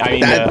bacon,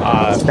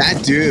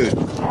 that dude.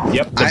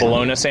 Yep, the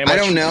bologna sandwich. I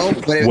don't know,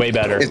 but way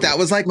better. If that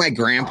was like my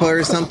grandpa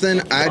or something,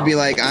 I'd be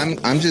like,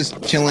 I'm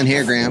just chilling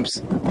here,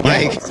 Gramps.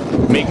 Like,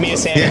 make me a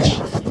sandwich.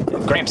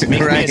 Gramps, make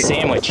me a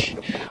sandwich.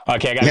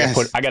 Okay,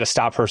 I gotta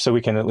stop her so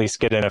we can at least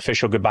get an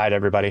official goodbye to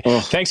everybody.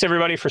 Thanks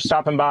everybody for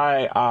stopping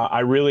by. I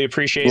really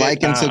appreciate it.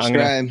 Like and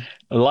subscribe.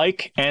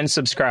 Like and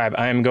subscribe.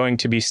 I am going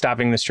to be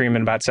stopping the stream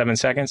in about 7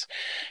 seconds.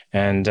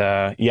 And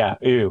yeah,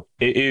 ew.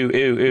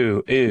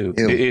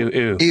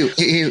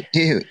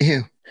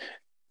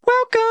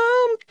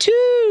 Welcome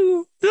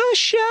to the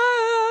show.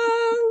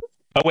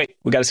 Oh wait,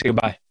 we gotta say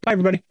goodbye. Bye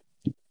everybody.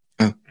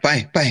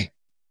 Bye.